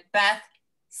 Enter Macbeth,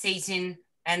 Seyton,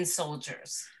 and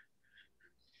soldiers.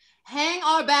 Hang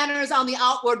our banners on the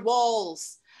outward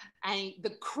walls. And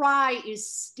the cry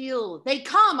is still. They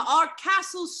come, our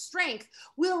castle's strength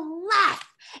will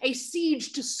laugh a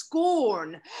siege to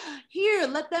scorn. Here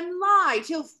let them lie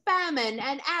till famine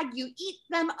and ague eat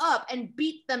them up and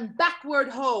beat them backward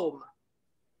home.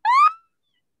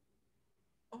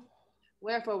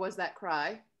 Wherefore was that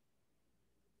cry?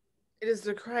 It is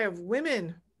the cry of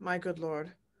women, my good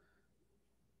lord.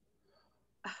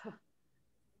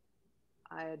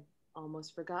 I had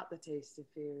almost forgot the taste of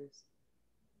fears.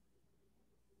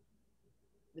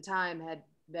 The time had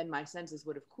been my senses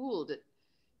would have cooled it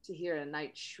to hear a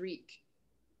night shriek,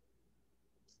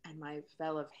 and my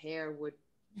fell of hair would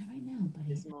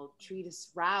dismal treatise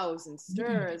rouse and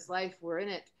stir as life were in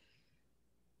it.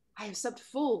 I have supped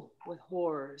full with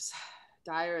horrors,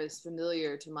 dire as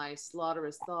familiar to my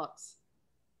slaughterous thoughts,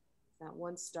 that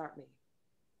once start me.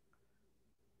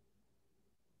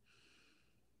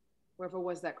 Wherefore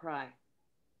was that cry?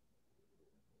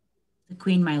 The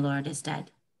queen, my lord, is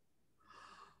dead.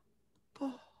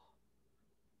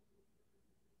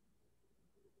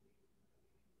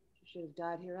 She should have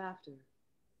died hereafter.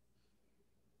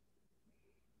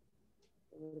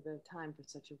 There would have been time for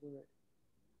such a word.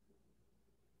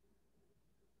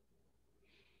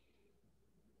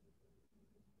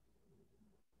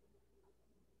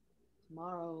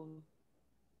 Tomorrow,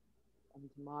 and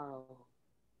tomorrow,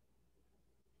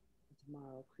 and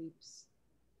tomorrow creeps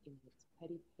in its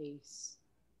petty pace.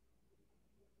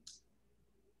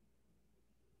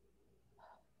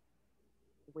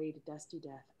 Away to dusty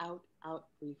death, out, out,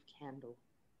 brief candle.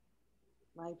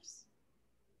 Life's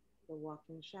the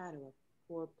walking shadow of a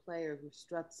poor player who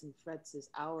struts and frets his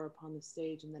hour upon the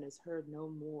stage and then is heard no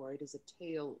more. It is a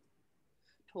tale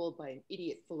told by an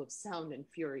idiot full of sound and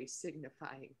fury,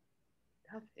 signifying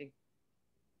nothing.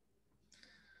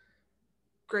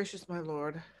 Gracious my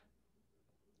lord,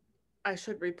 I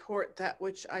should report that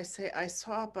which I say I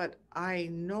saw, but I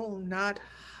know not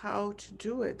how to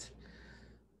do it.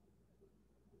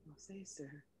 Say,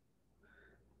 sir.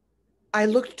 I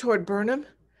looked toward Burnham,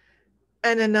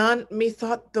 and anon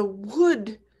methought the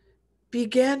wood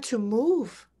began to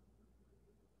move.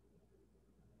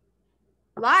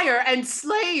 Liar and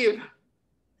slave!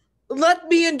 Let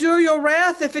me endure your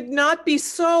wrath if it not be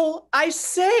so. I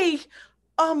say,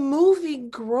 a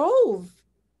moving grove.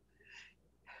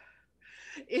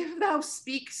 If thou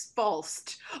speakst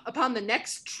false, upon the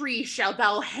next tree shalt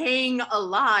thou hang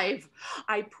alive.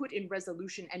 I put in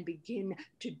resolution and begin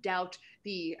to doubt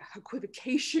the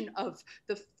equivocation of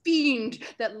the fiend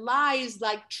that lies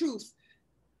like truth.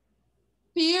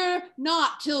 Fear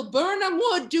not till Burnham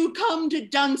Wood do come to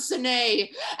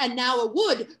Dunsinane, and now a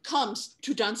wood comes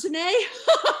to Dunsinane.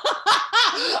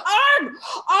 Arm,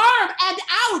 and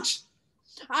out!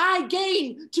 I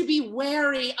gain to be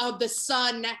wary of the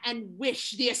sun and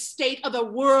wish the estate of the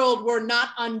world were not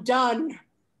undone.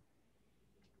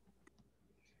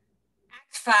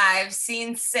 Act 5,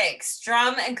 Scene 6,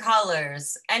 Drum and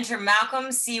Colors. Enter Malcolm,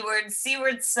 Siward,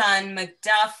 Siward's son,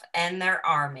 MacDuff, and their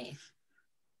army.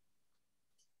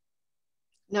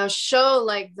 Now show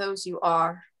like those you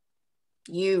are,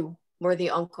 you, worthy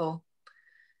uncle,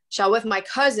 shall with my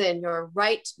cousin, your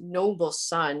right noble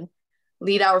son,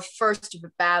 lead our first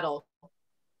battle.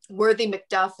 Worthy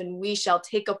Macduff, and we shall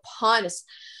take upon us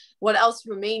what else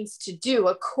remains to do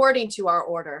according to our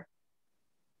order.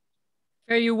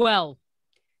 Fare you well.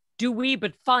 Do we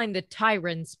but find the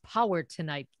tyrant's power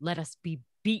tonight, let us be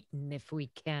beaten if we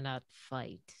cannot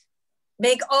fight.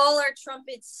 Make all our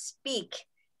trumpets speak.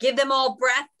 Give them all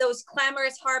breath, those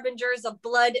clamorous harbingers of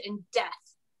blood and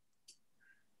death.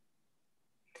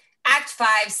 Act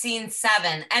 5, Scene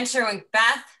 7, Enter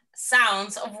Macbeth,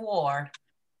 Sounds of War.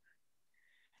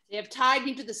 They have tied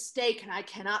me to the stake, and I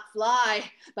cannot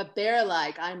fly, but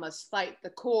bear-like I must fight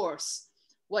the course.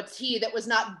 What's he that was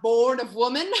not born of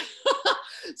woman?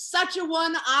 Such a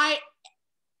one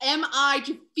am I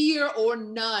to fear or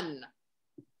none.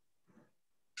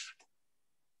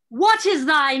 What is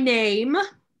thy name?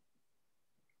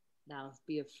 Now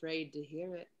be afraid to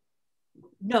hear it.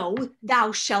 No,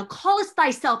 thou shalt callest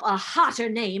thyself a hotter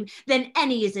name than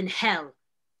any is in hell.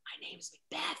 My name's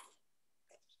Macbeth.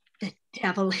 The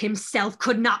devil himself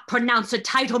could not pronounce a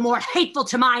title more hateful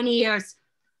to mine ears.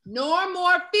 Nor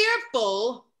more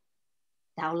fearful.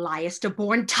 Thou liest, a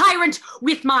born tyrant.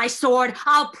 With my sword,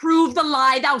 I'll prove the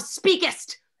lie thou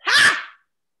speakest. Ha!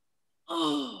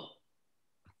 Oh,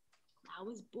 I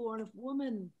was born of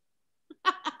woman.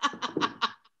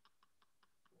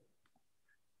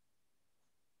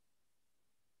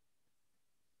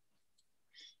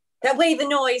 That way the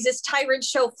noise as tyrants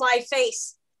show fly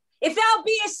face. If thou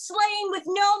beest slain with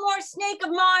no more snake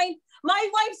of mine, my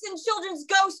wife's and children's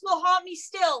ghosts will haunt me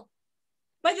still.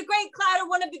 By the great cloud of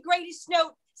one of the greatest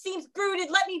note seems brooded,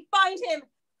 let me find him.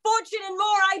 Fortune and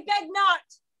more I beg not.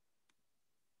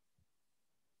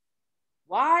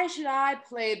 Why should I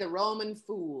play the Roman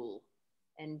fool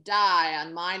and die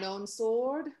on mine own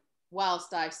sword,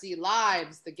 whilst I see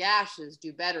lives the gashes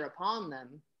do better upon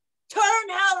them? Turn,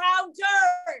 hellhound,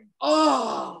 turn!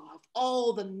 Oh, of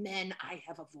all the men I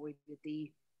have avoided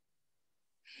thee.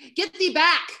 Get thee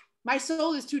back! My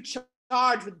soul is too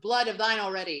charged with blood of thine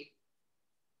already.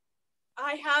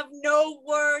 I have no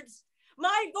words.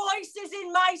 My voice is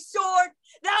in my sword,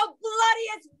 thou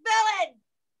bloodiest villain!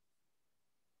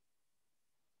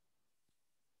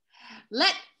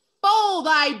 Let fall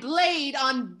thy blade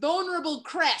on vulnerable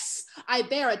crests. I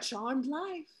bear a charmed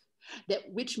life,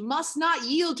 that which must not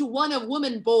yield to one of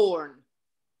woman born.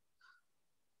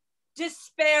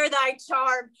 Despair thy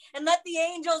charm, and let the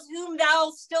angels whom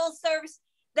thou still servest,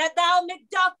 that thou,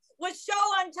 Macduff, was so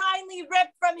untimely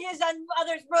ripped from his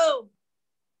other's robe.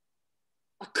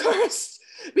 Accursed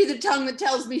be the tongue that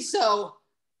tells me so,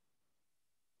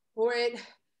 for it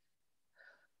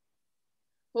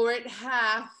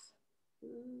hath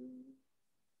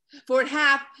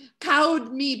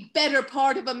cowed me better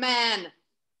part of a man.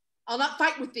 I'll not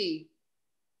fight with thee.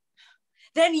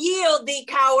 Then yield thee,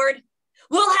 coward.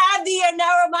 We'll have thee a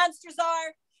narrow monsters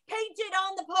are, painted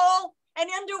on the pole, and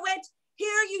under which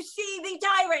here you see the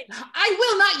tyrant. I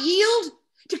will not yield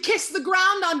to kiss the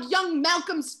ground on young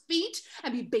Malcolm's feet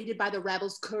and be baited by the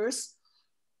rabble's curse.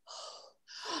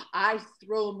 I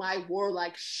throw my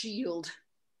warlike shield.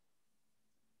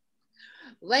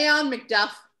 Lay on,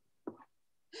 Macduff,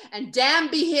 and damn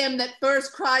be him that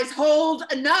first cries, hold,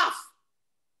 enough.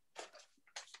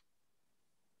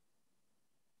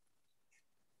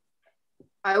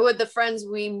 I would the friends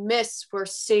we miss were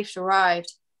safe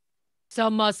arrived.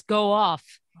 Some must go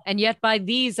off, and yet by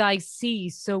these I see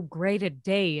so great a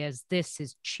day as this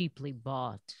is cheaply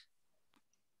bought.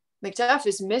 Macduff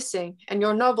is missing, and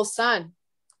your noble son.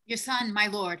 Your son, my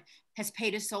lord, has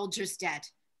paid a soldier's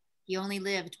debt. He only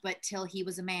lived but till he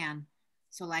was a man,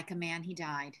 so like a man he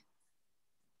died.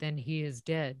 Then he is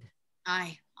dead.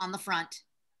 Aye, on the front.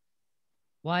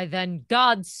 Why then,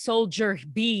 God's soldier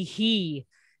be he.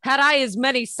 Had I as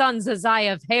many sons as I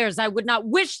have hairs, I would not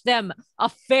wish them a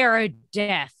fairer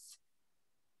death.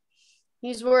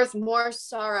 He's worth more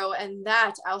sorrow, and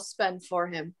that I'll spend for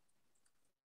him.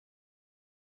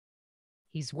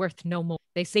 He's worth no more.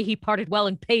 They say he parted well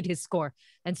and paid his score,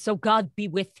 and so God be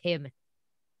with him.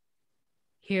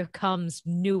 Here comes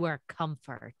newer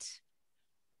comfort.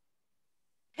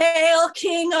 Hail,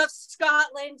 King of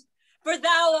Scotland, for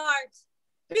thou art.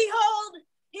 Behold,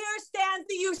 here stands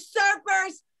the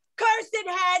usurper's cursed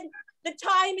head. The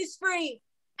time is free.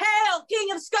 Hail,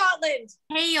 King of Scotland!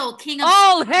 Hail, King of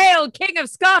All hail, King of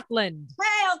Scotland!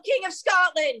 Hail, King of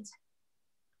Scotland!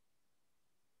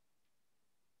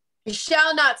 We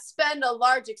shall not spend a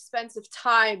large expense of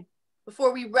time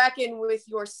before we reckon with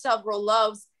your several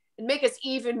loves and make us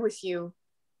even with you,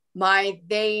 my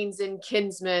thanes and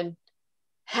kinsmen.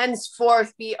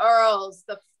 Henceforth be earls,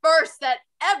 the first that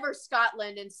ever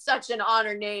Scotland in such an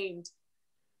honor named.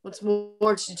 What's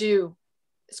more to do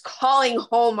is calling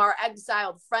home our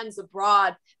exiled friends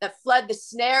abroad that fled the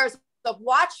snares of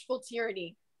watchful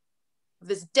tyranny of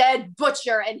this dead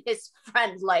butcher and his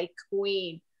friend-like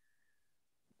queen,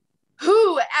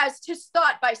 who, as 'tis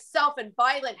thought by self and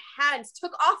violent hands,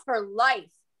 took off her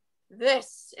life,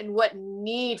 this and what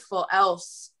needful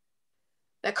else,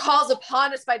 that calls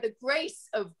upon us by the grace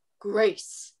of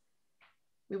grace.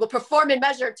 We will perform and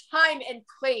measure time and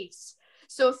place.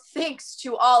 So thanks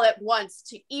to all at once,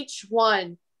 to each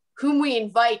one whom we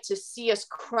invite to see us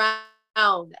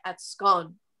crowned at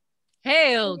Scone.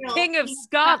 Hail, King of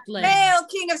Scotland! Hail,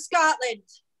 King of Scotland!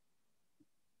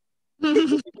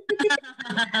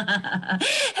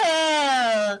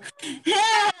 Hail!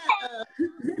 Hail!